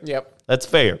fair. Yep. That's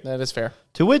fair. That is fair.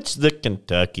 To which the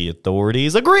Kentucky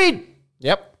authorities agreed.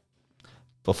 Yep.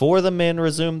 Before the men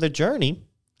resumed their journey,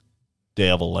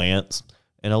 Devil Lance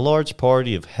and a large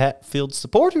party of Hatfield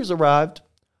supporters arrived,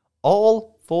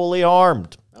 all fully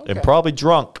armed and probably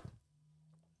drunk.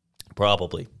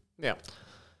 Probably. Yeah.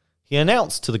 He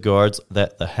announced to the guards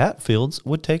that the Hatfields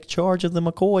would take charge of the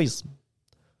McCoys.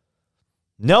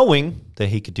 Knowing that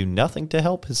he could do nothing to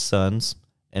help his sons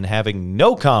and having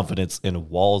no confidence in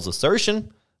Wall's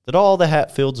assertion that all the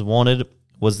Hatfields wanted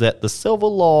was that the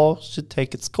civil law should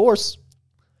take its course,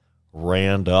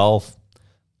 Randolph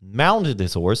mounted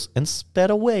his horse and sped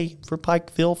away for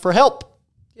Pikeville for help.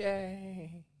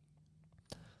 Yay.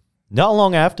 Not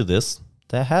long after this,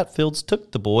 the Hatfields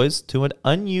took the boys to an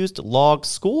unused log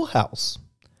schoolhouse.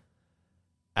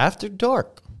 After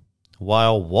dark,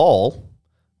 while Wall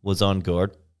was on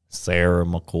guard, Sarah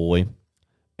McCoy,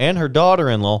 and her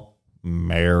daughter-in-law,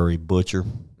 Mary Butcher,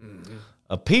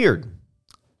 appeared.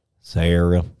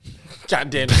 Sarah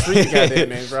Goddamn, just read the goddamn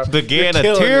name, bro. began a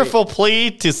tearful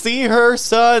plea to see her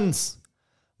sons.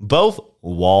 Both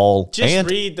Wall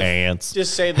and Ants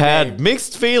just say the had name.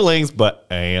 mixed feelings, but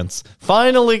Ants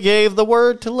finally gave the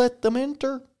word to let them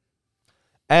enter.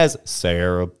 As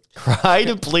Sarah cried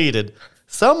and pleaded,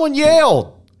 someone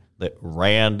yelled that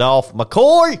Randolph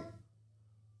McCoy. I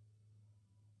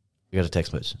got a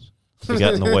text message. It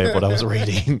got in the way of what I was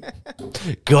reading.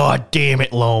 God damn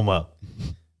it, Loma.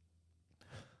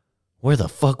 Where the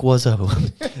fuck was I?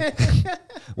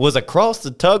 Was across the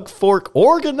Tug Fork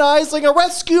organizing a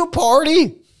rescue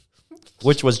party,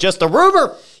 which was just a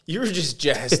rumor. You're just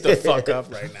jazzed the fuck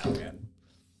up right now, man.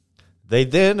 They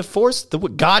then forced the...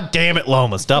 God damn it,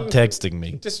 Loma. Stop texting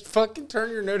me. Just fucking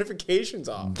turn your notifications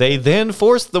off. They then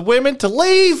forced the women to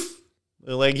leave.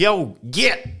 They're like, yo,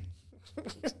 get.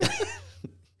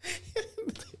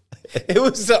 It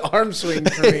was the arm swing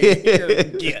for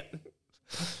me. Get.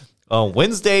 On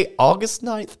Wednesday, August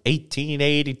 9th,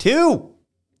 1882,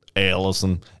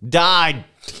 Allison died.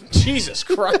 Jesus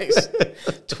Christ.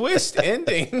 Twist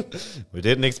ending. We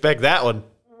didn't expect that one.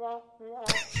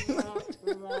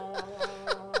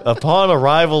 Upon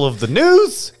arrival of the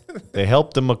news, they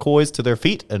helped the McCoys to their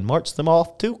feet and marched them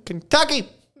off to Kentucky.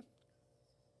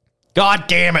 God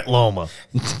damn it, Loma.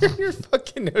 Turn your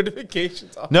fucking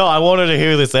notifications off. No, I wanted to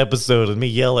hear this episode and me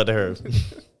yell at her.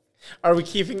 Are we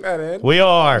keeping that in? We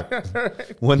are.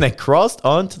 When they crossed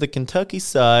onto the Kentucky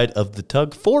side of the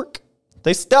Tug Fork,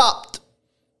 they stopped.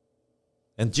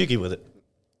 And jiggy with it.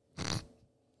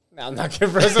 No, I'm not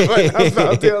going to press the button.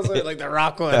 I'll do it like the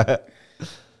rock one.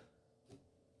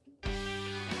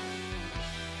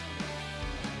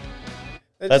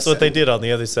 That's what they did on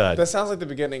the other side. That sounds like the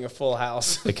beginning of Full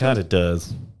House. It kind of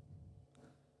does.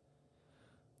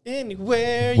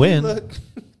 Anywhere When? you look.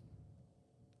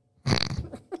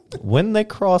 When they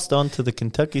crossed onto the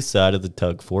Kentucky side of the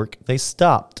Tug Fork, they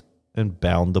stopped and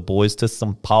bound the boys to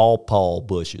some pawpaw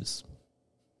bushes.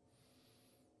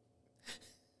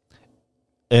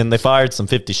 And they fired some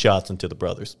 50 shots into the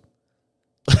brothers.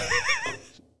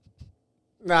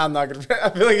 Nah, I'm not going to. I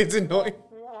feel like it's annoying.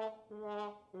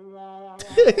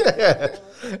 Pew,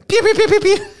 pew, pew, pew,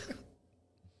 pew.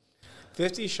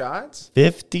 50 shots?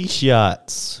 50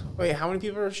 shots. Wait, how many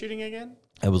people are shooting again?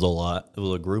 It was a lot. It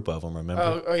was a group of them,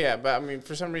 remember? Oh yeah, but I mean,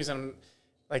 for some reason,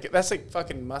 like that's like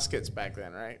fucking muskets back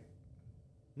then, right?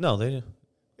 No, they.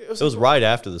 It It was right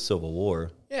after the Civil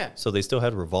War. Yeah. So they still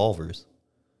had revolvers.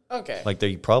 Okay. Like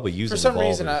they probably used For some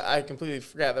revolvers. reason, I completely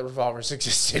forgot that revolvers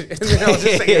existed. And then I was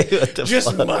just thinking,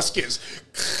 just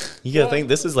muskets. You gotta think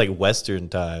this is like Western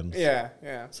times. Yeah,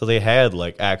 yeah. So they had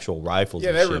like actual rifles. Yeah,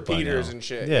 and they're shit by repeaters now. and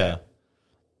shit. Yeah.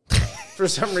 For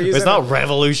some reason, It's not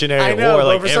Revolutionary I know, War. but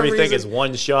Like for some everything reason- is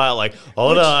one shot. Like,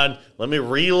 hold on, let me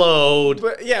reload.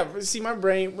 But yeah, see, my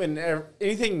brain when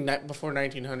anything before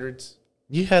 1900s.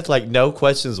 You had like no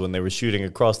questions when they were shooting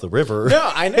across the river.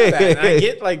 No, I know that. And I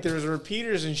get like there was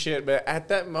repeaters and shit, but at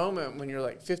that moment when you're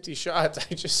like 50 shots,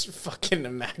 I just fucking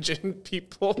imagine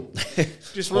people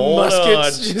just with Hold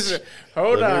muskets. on. Just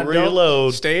hold Let on, me don't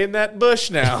reload. stay in that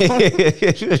bush now.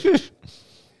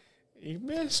 You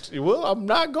missed. Well, I'm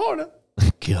not gonna.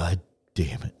 God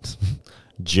damn it.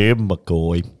 Jim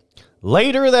McCoy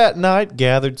later that night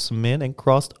gathered some men and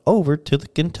crossed over to the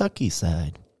Kentucky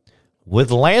side with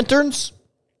lanterns,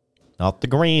 not the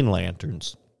green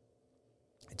lanterns,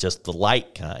 just the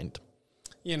light kind.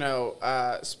 You know,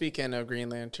 speaking of Green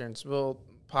Lanterns, we'll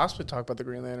possibly talk about the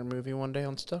Green Lantern movie one day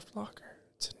on Stuffed Locker.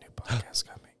 It's a new podcast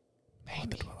coming.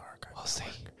 Maybe. We'll see.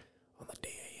 On the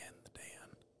DAN, the Dan.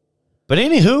 But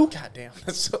anywho, God damn,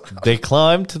 that's so loud. they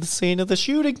climbed to the scene of the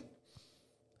shooting.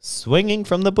 Swinging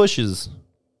from the bushes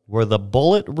were the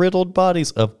bullet-riddled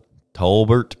bodies of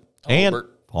Tolbert and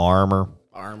Farmer.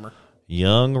 Armor.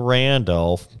 Young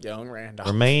Randolph Young Randolph.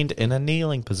 remained in a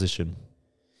kneeling position.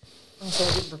 Oh,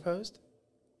 so he proposed?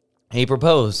 He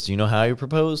proposed. You know how he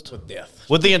proposed? With death.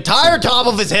 With the entire top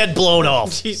of his head blown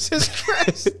off. Jesus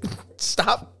Christ.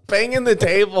 Stop banging the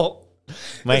table.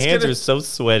 My It's hands gonna- are so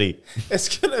sweaty.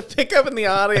 It's going to pick up in the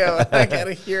audio. And I got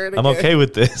to hear it again. I'm okay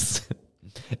with this.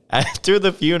 After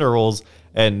the funerals,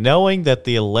 and knowing that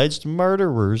the alleged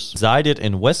murderers resided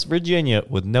in West Virginia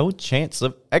with no chance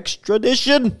of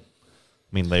extradition,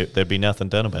 I mean, there'd be nothing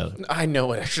done about it. I know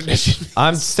what extradition is.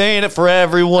 I'm saying it for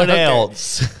everyone Okay.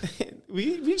 else.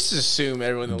 We just assume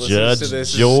everyone that listens Judge to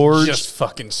this George. is just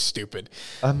fucking stupid.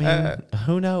 I mean,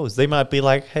 who knows? They might be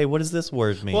like, hey, what does this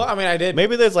word mean? Well, I mean, I did.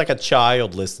 Maybe there's like a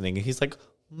child listening, and he's like,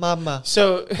 Mama,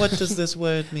 So what does this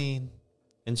word mean?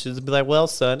 And she'll be like, well,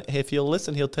 son, if you'll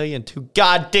listen, he'll tell you in 2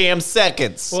 goddamn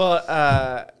seconds.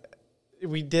 Well,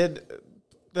 we did.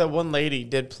 The one lady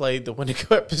did play the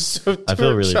Wendigo episode. I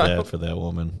feel really bad for that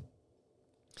woman.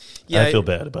 Yeah, I feel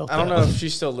bad about that. I don't know if she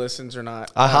still listens or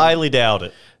not. I highly doubt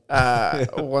it.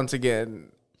 Once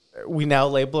again, we now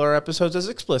label our episodes as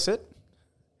explicit.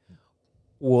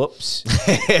 Whoops.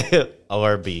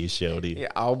 RB shouty. Yeah,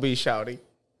 I'll be shouty.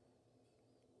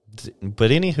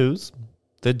 But anywho's,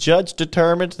 the judge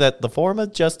determined that the form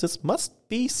of justice must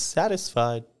be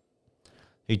satisfied.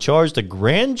 He charged a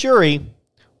grand jury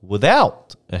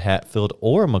without a Hatfield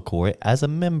or a McCoy as a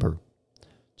member.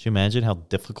 Do you imagine how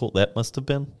difficult that must have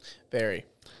been? Very.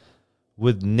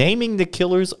 With naming the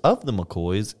killers of the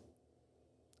McCoys,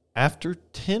 after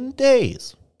 10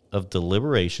 days of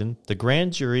deliberation, the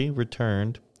grand jury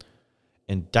returned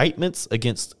indictments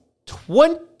against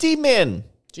 20 men.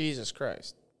 Jesus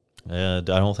Christ. I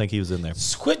don't think he was in there.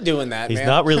 Just quit doing that, He's man.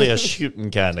 not really a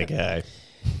shooting kind of guy.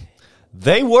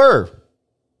 They were,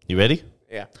 you ready?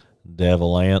 Yeah.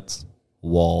 Devil Ants,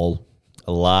 Wall,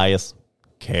 Elias,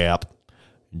 Cap,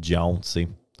 Jonesy,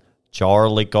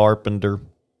 Charlie Carpenter,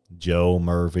 Joe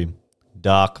Murphy,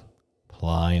 Doc,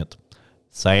 Pliant,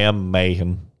 Sam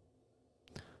Mahan,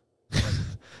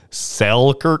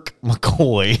 Selkirk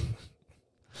McCoy,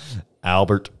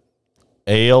 Albert,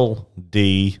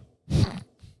 L.D.,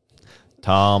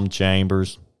 Tom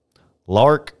Chambers,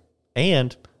 Lark,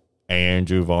 and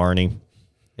Andrew Varney,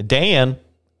 Dan,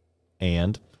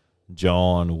 and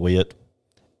John Witt,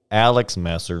 Alex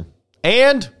Messer,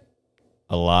 and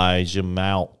Elijah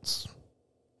Mounts.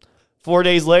 4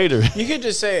 days later. You could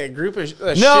just say a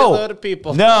shitload of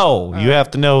people. No, you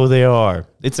have to know who they are.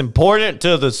 It's important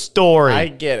to the story. I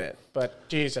get it, but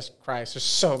Jesus Christ, there's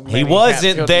so many. He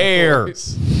wasn't Hatfield there.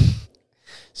 McCoys.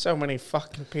 So many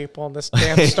fucking people in this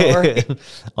damn story.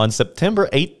 On September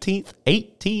 18th,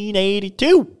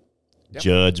 1882,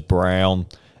 Judge Brown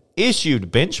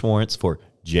issued bench warrants for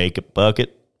Jacob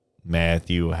Bucket,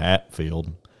 Matthew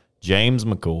Hatfield, James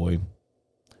McCoy,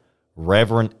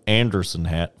 Reverend Anderson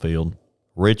Hatfield,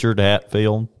 Richard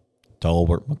Hatfield,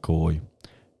 Tolbert McCoy,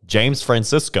 James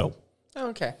Francisco. Oh,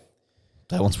 okay.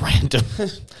 That one's random.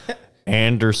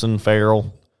 Anderson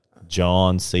Farrell,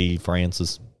 John C.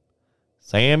 Francis,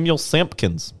 Samuel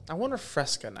Simpkins, I want a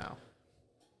Fresca now.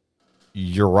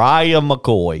 Uriah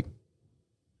McCoy.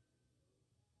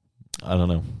 I don't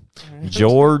know.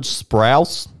 George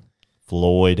Sprouse,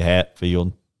 Floyd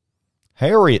Hatfield,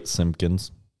 Harriet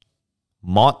Simpkins,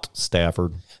 Mont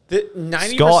Stafford,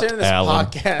 90% Scott of this Allen,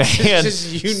 podcast and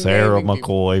is just you Sarah naming people.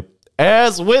 McCoy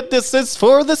as witnesses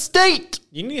for the state.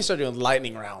 You need to start doing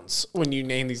lightning rounds when you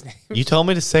name these names. You told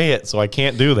me to say it, so I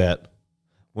can't do that.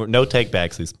 No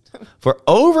take-backsies. For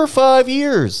over 5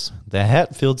 years, the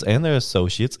Hatfields and their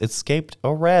associates escaped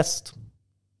arrest.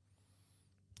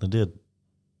 They did.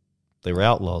 They were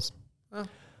outlaws. Oh.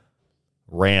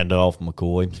 Randolph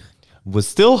McCoy was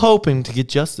still hoping to get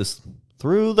justice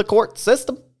through the court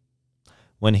system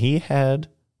when he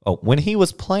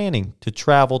was planning to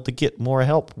travel to get more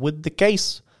help with the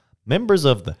case. Members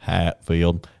of the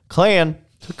Hatfield clan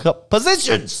took up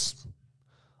positions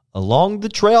along the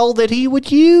trail that he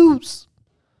would use.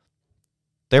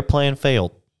 Their plan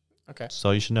failed. Okay.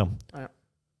 So you should know. All right.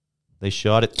 They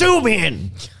shot at 2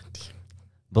 men,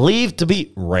 believed to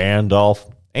be Randolph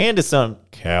and his son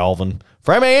Calvin,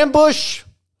 from ambush,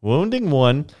 wounding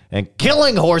one and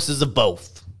killing horses of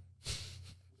both.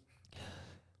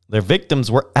 Their victims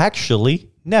were actually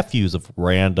nephews of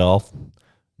Randolph,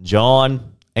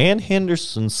 John and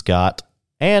Henderson Scott,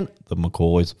 and the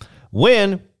McCoys,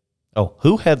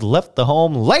 who had left the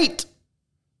home late.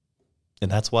 And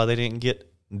that's why they didn't get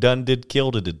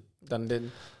killed. They did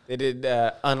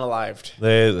unalived.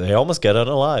 They almost got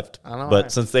unalived.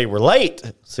 But since they were late,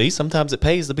 see, sometimes it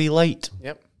pays to be late.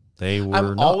 Yep. They were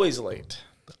I'm always late.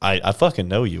 I fucking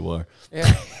know you are.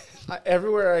 Yeah.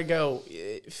 Everywhere I go,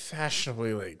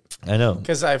 fashionably late. I know.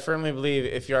 Because I firmly believe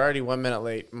if you're already 1 minute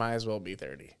late, might as well be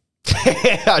 30.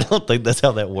 I don't think that's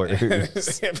how that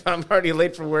works. If I'm already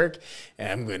late for work,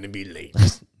 I'm going to be late.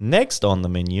 Next on the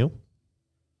menu,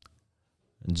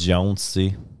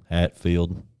 Jonesy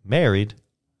Hatfield married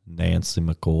Nancy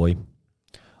McCoy,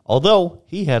 although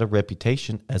he had a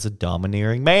reputation as a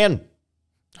domineering man.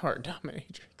 Or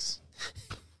dominatrix.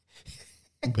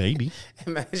 Baby.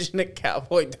 Imagine a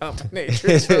cowboy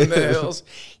dominatrix from the hills.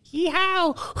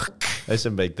 Yeehaw! I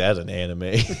should make that an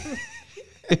anime.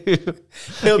 Hillbilly,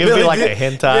 It'd be like a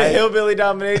hentai. The hillbilly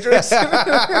dominatrix.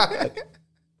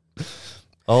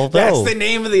 That's the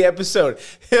name of the episode.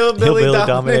 Hillbilly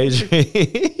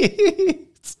dominatrix.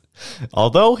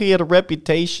 Although he had a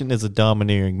reputation as a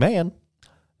domineering man,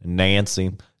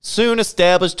 Nancy soon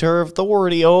established her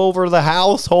authority over the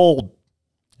household,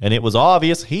 and it was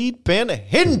obvious he'd been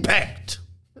henpecked.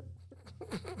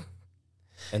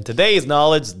 And today's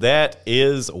knowledge, that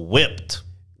is whipped.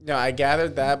 No, I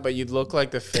gathered that, but you'd look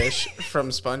like the fish from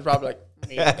SpongeBob, like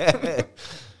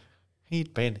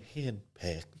he'd been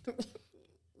henpecked.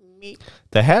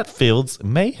 The Hatfields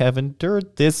may have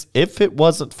endured this if it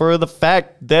wasn't for the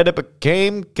fact that it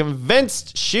became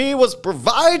convinced she was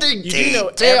providing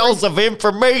details of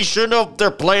information of their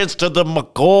plans to the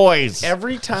McCoys.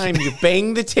 Every time you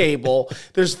bang the table,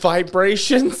 there's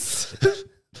vibrations.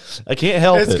 I can't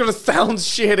help it. It's going to sound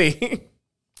shitty.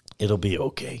 It'll be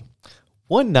okay.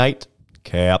 One night,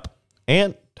 Cap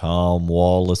and Tom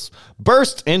Wallace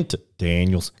burst into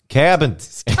Daniel's cabin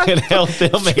and held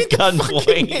them at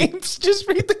gunpoint. Just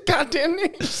read the goddamn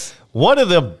names. One of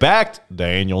them backed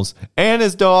Daniels and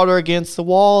his daughter against the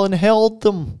wall and held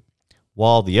them,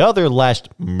 while the other lashed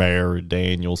Mary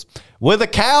Daniels with a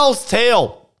cow's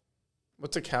tail.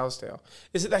 What's a cow's tail?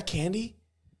 Is it that candy?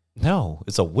 No,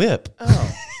 it's a whip.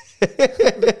 Oh.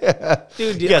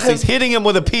 Dude, yes, he's hitting him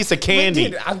with a piece of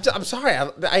candy. Dude, I'm sorry.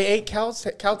 I ate cow's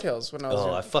tails when I was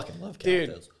young. I fucking love cow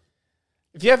tails.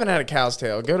 If you haven't had a cow's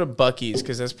tail, go to Buc-ee's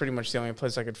because that's pretty much the only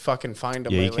place I could fucking find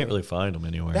them. Yeah, you can't really find them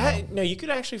anywhere. No, you could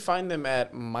actually find them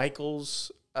at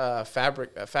Michael's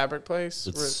fabric place.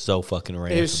 It's so fucking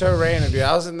random. It was so random, dude.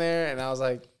 I was in there and I was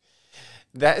like,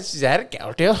 is that a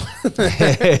cow tail?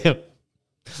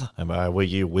 Will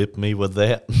you whip me with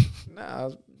that? No, I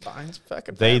was buying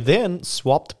fucking They fabric. then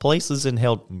swapped places and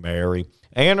held Mary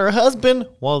and her husband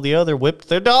while the other whipped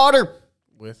their daughter.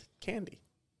 With candy.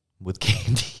 With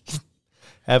candy.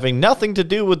 Having nothing to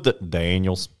do with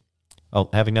Daniels.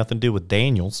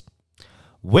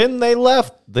 When they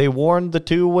left, they warned the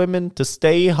two women to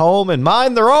stay home and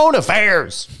mind their own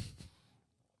affairs.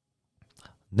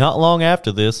 Not long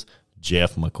after this,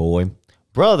 Jeff McCoy,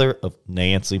 brother of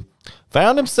Nancy,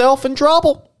 found himself in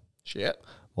trouble. Shit.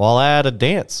 While at a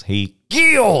dance, he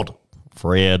killed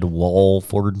Fred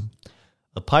Walford,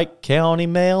 a Pike County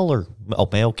mail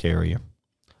carrier.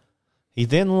 He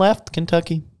then left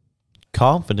Kentucky,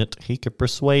 confident he could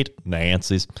persuade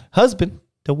Nancy's husband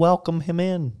to welcome him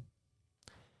in.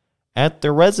 At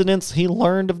their residence, he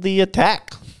learned of the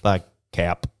attack by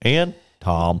Cap and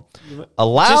Tom,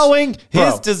 allowing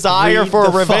his desire for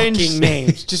revenge.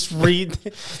 Names. Just read.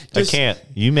 I can't.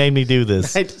 You made me do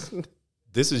this.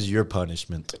 This is your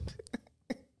punishment.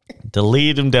 To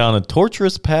lead him down a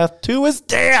torturous path to his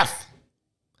death.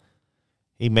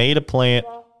 He made a plan.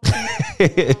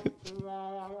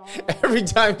 Every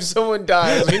time someone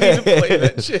dies, we need to play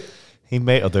that shit.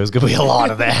 There's going to be a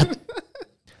lot of that.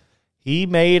 He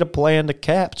made a plan to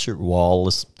capture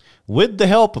Wallace with the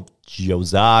help of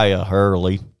Josiah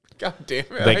Hurley. God damn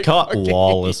it. They caught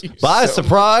Wallace by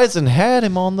surprise and had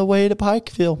him on the way to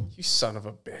Pikeville. You son of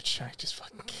a bitch. I just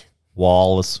fucking can't.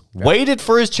 Wallace waited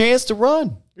for his chance to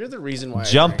run. You're the reason why.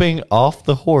 Jumping off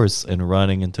the horse and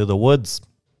running into the woods.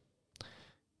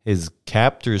 His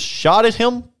captors shot at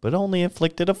him, but only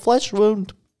inflicted a flesh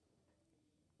wound.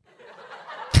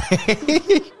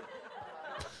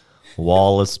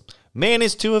 Wallace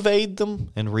managed to evade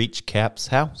them and reach Cap's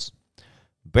house,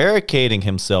 barricading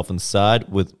himself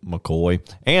inside with McCoy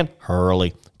and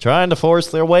Hurley, trying to force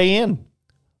their way in.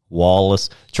 Wallace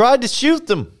tried to shoot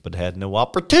them, but had no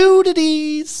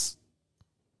opportunities.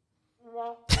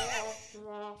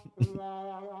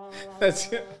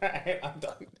 That's it. Right,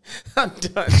 I'm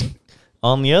done.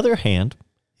 On the other hand,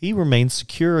 he remained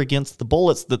secure against the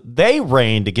bullets that they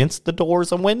rained against the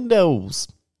doors and windows.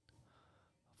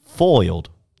 Foiled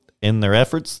in their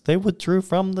efforts, they withdrew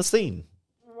from the scene.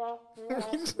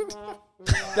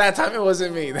 That time it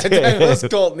wasn't me. That time it was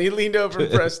Colton. He leaned over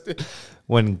and pressed it.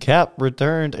 When Cap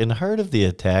returned and heard of the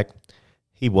attack,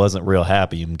 he wasn't real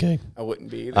happy, MK. I wouldn't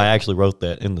be either. I actually wrote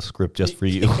that in the script just for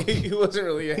you. He wasn't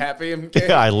really happy, MK.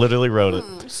 I literally wrote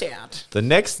it. Sad. The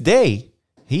next day,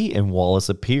 he and Wallace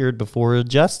appeared before a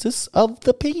justice of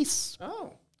the peace.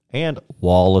 Oh. And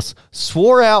Wallace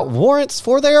swore out warrants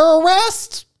for their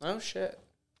arrest. Oh, shit.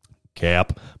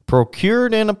 Cap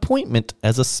procured an appointment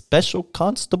as a special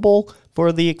constable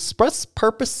for the express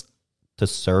purpose to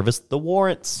service the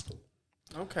warrants.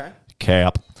 Okay.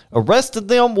 Cap arrested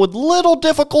them with little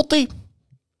difficulty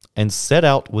and set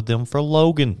out with them for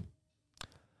Logan.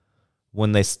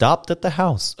 When they stopped at the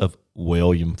house of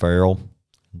William Farrell,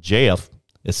 Jeff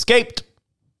escaped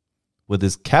with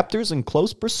his captors in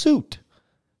close pursuit.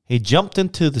 He jumped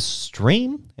into the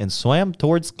stream and swam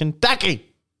towards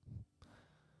Kentucky.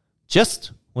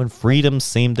 Just when freedom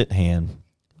seemed at hand,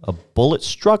 a bullet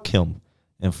struck him,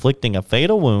 inflicting a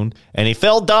fatal wound, and he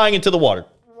fell dying into the water.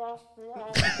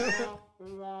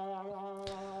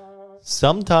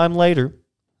 Sometime later,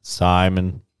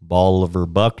 Simon Bolivar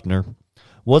Buckner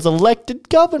was elected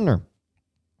governor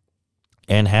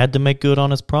and had to make good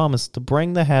on his promise to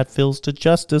bring the Hatfields to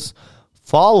justice.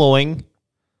 Following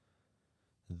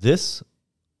this,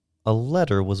 a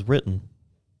letter was written,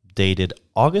 dated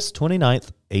August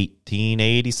 29th,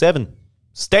 1887,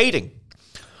 stating,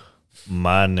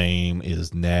 "My name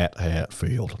is Nat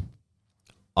Hatfield.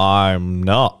 I'm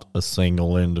not a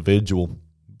single individual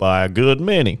by a good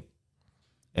many,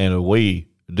 and we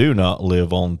do not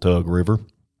live on Tug River,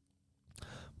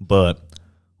 but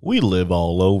we live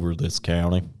all over this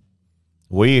county.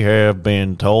 We have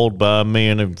been told by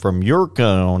men from your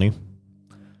county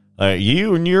that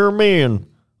you and your men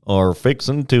are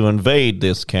fixing to invade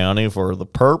this county for the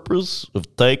purpose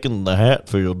of taking the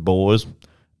Hatfield boys.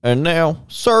 And now,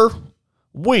 sir,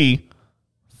 we,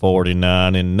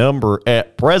 49 in number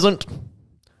at present,"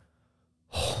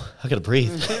 I gotta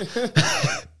breathe,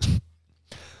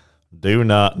 "do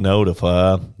not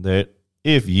notify that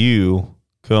if you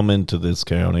come into this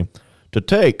county to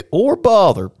take or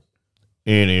bother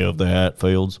any of the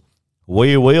Hatfields,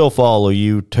 we will follow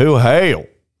you to hell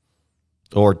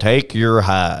or take your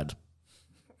hide.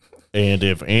 And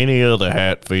if any of the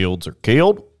Hatfields are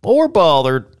killed or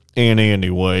bothered in any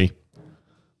way,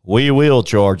 we will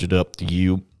charge it up to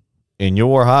you, and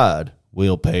your hide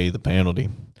will pay the penalty."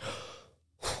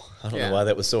 I don't know why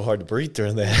that was so hard to breathe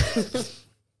during that.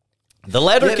 The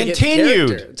letter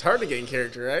continued. It's hard to get in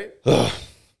character, right?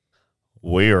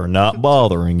 "We are not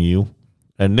bothering you,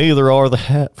 and neither are the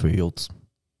Hatfields.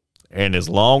 And as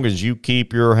long as you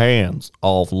keep your hands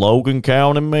off Logan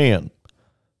County men,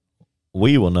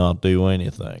 we will not do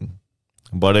anything.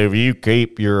 But if you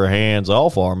keep your hands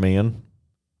off our men,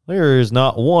 there is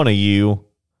not one of you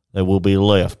that will be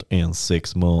left in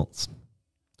 6 months.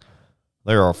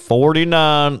 There are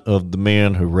 49 of the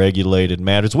men who regulated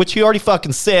matters," which he already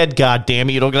fucking said,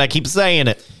 goddammit. You don't gotta keep saying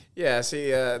it. Yeah,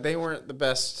 see, they weren't the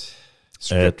best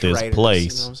 "at this writers, place,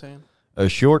 you know what I'm saying? a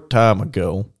short time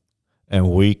ago, and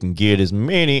we can get as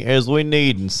many as we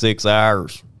need in 6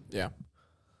 hours. Yeah.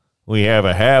 We have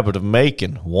a habit of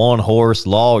making one-horse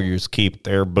lawyers keep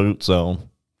their boots on.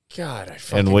 God, I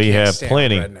fucking And we can't have stand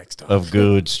plenty rednecks talk. of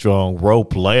good, strong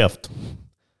rope left."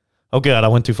 Oh, God, I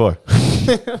went too far.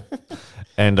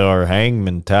 "And our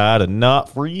hangman tied a knot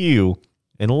for you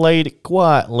and laid it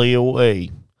quietly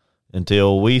away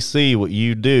until we see what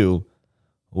you do.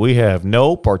 We have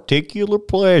no particular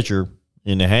pleasure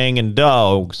in hanging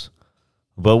dogs,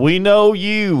 but we know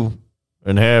you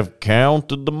and have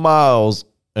counted the miles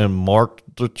and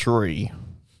marked the tree."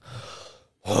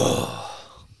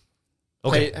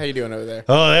 Okay. How you doing over there?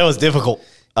 Oh, that was difficult.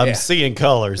 I'm seeing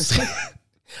colors.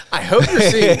 I hope you're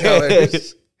seeing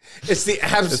colors. It's the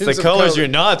absence It's the of colors color. you're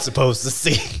not supposed to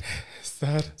see. Is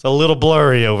that? It's a little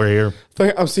blurry over here.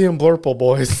 I'm seeing blurple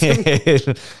boys.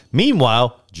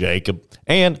 Meanwhile, Jacob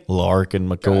and Larkin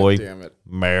McCoy, God damn it.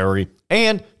 Mary,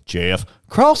 and Jeff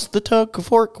crossed the Tug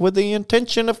Fork with the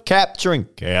intention of capturing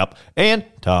Cap and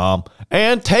Tom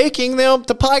and taking them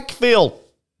to Pikeville.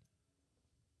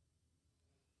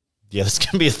 Yeah, this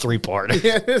can be a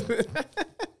 3-parter.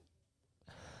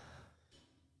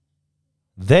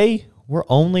 They were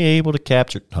only able to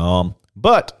capture Tom,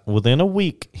 but within a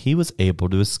week, he was able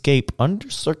to escape under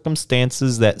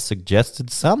circumstances that suggested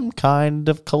some kind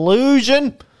of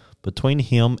collusion between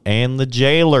him and the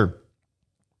jailer.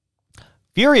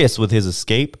 Furious with his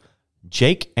escape,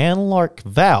 Jake and Lark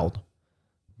vowed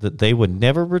that they would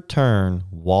never return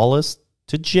Wallace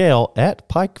to jail at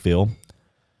Pikeville.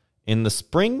 In the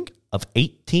spring of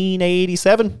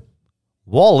 1887,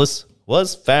 Wallace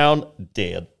was found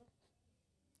dead.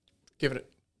 Give it.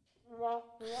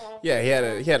 Yeah,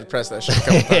 he had to press that shit a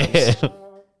couple times.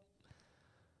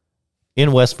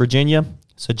 In West Virginia,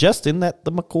 suggesting that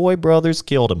the McCoy brothers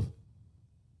killed him.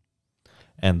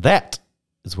 And that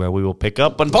is where we will pick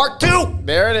up on part 2.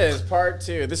 There it is, part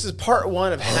 2. This is part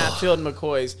 1 of Hatfield and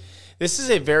McCoys. This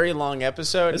is a very long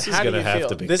episode. This is How going do to you have feel?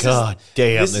 to be. This God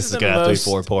damn, this is the going to have to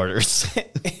be most 4-parters.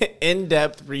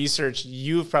 in-depth research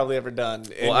you've probably ever done.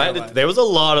 There was a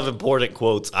lot of important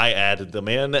quotes. I added them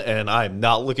in, and I'm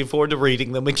not looking forward to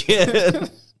reading them again.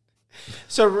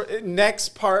 So next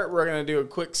part, we're going to do a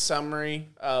quick summary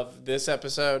of this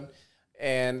episode,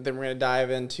 and then we're going to dive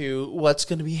into what's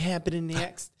going to be happening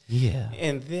next. Yeah.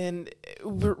 And then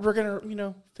we're going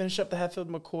to, finish up the Hatfield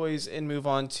McCoys and move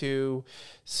on to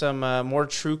some more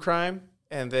true crime.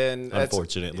 And then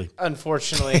Unfortunately.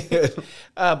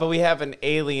 But we have an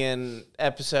alien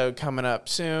episode coming up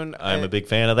soon. I'm a big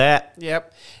fan of that.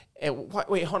 Yep. And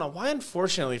wait, hold on. Why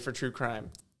unfortunately for true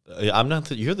crime? I'm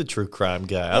not. You're the true crime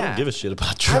guy. I don't give a shit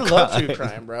about true crime. I love true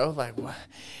crime, bro. Like, what?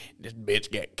 This bitch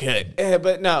get cut.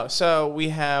 But no, so we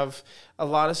have a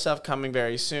lot of stuff coming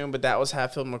very soon, but that was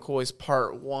Hatfield McCoys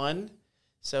Part 1.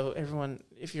 So everyone,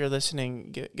 if you're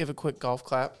listening, give a quick golf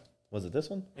clap. Was it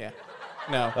this one? Yeah.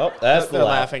 No. Oh, that's They're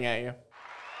laughing at you.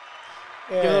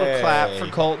 Give a little clap for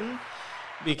Colton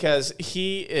because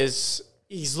he's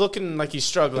looking like he's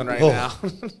struggling right now.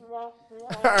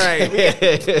 All right.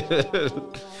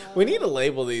 We need to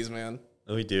label these, man.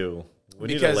 We do. We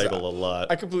need to label a lot.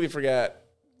 I completely forgot.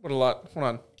 What a lot. Hold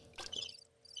on.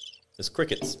 It's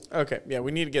crickets. Okay. Yeah,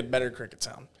 we need to get better cricket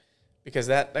sound because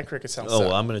that cricket sound.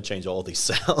 Oh, I'm going to change all these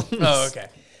sounds. Oh, okay.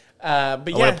 But yeah. I'm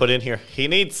going to put in here, he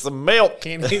needs some milk.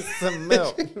 He needs some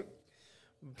milk.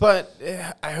 But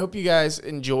I hope you guys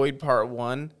enjoyed Part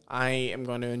 1. I am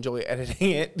going to enjoy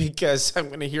editing it because I'm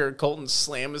going to hear Colton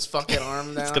slam his fucking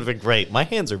arm down. It's going to be great. My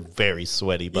hands are very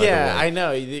sweaty, by the way. Yeah, I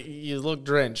know. You look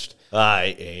drenched.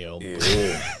 I am.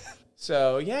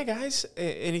 So, yeah, guys,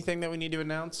 anything that we need to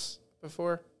announce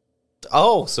before?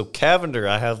 Oh, so Cavender,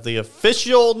 I have the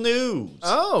official news.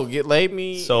 Oh, lay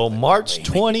me. So March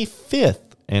 25th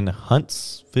in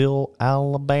Huntsville,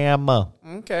 Alabama.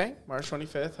 Okay, March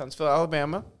 25th, Huntsville,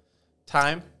 Alabama.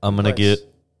 Time. I'm going to get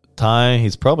time.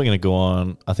 He's probably going to go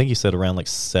on, I think he said around like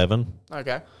 7.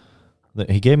 Okay.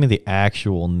 He gave me the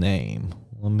actual name.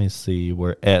 Let me see.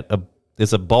 We're at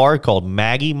it's a bar called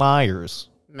Maggie Myers.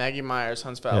 Maggie Myers,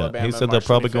 Huntsville, Alabama. He said they'll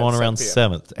probably go on around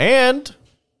 7th. And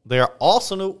they are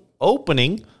also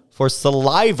opening for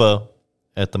Saliva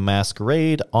at the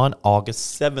Masquerade on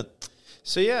August 7th.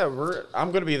 So, yeah,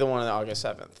 I'm going to be the one on August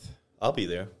 7th. I'll be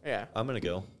there. Yeah. I'm going to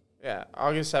go. Yeah,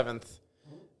 August 7th.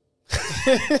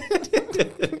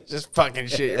 Just fucking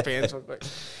shit your pants real quick.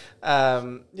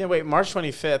 Yeah, wait, March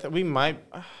 25th. We might.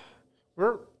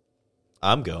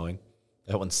 I'm going.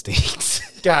 That one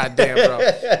stinks. God damn, bro. All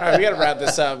right, we got to wrap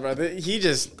this up, bro. He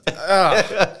just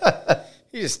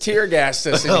tear gassed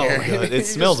us in here. God, it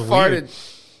smells weird.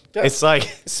 God, it's like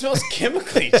it smells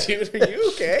chemically, dude. Are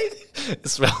you okay? It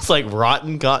smells like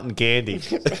rotten cotton candy.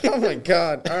 Oh my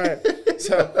god! All right,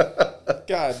 so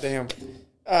god damn,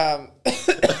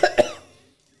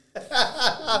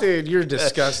 dude, you're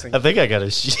disgusting. I think I got a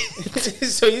shit.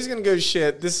 So he's gonna go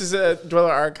shit. This is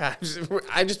Dweller Archives.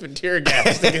 I just been tear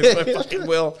gassed against my fucking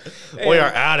will. We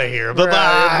are out of here. Bye-bye.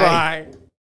 Bye.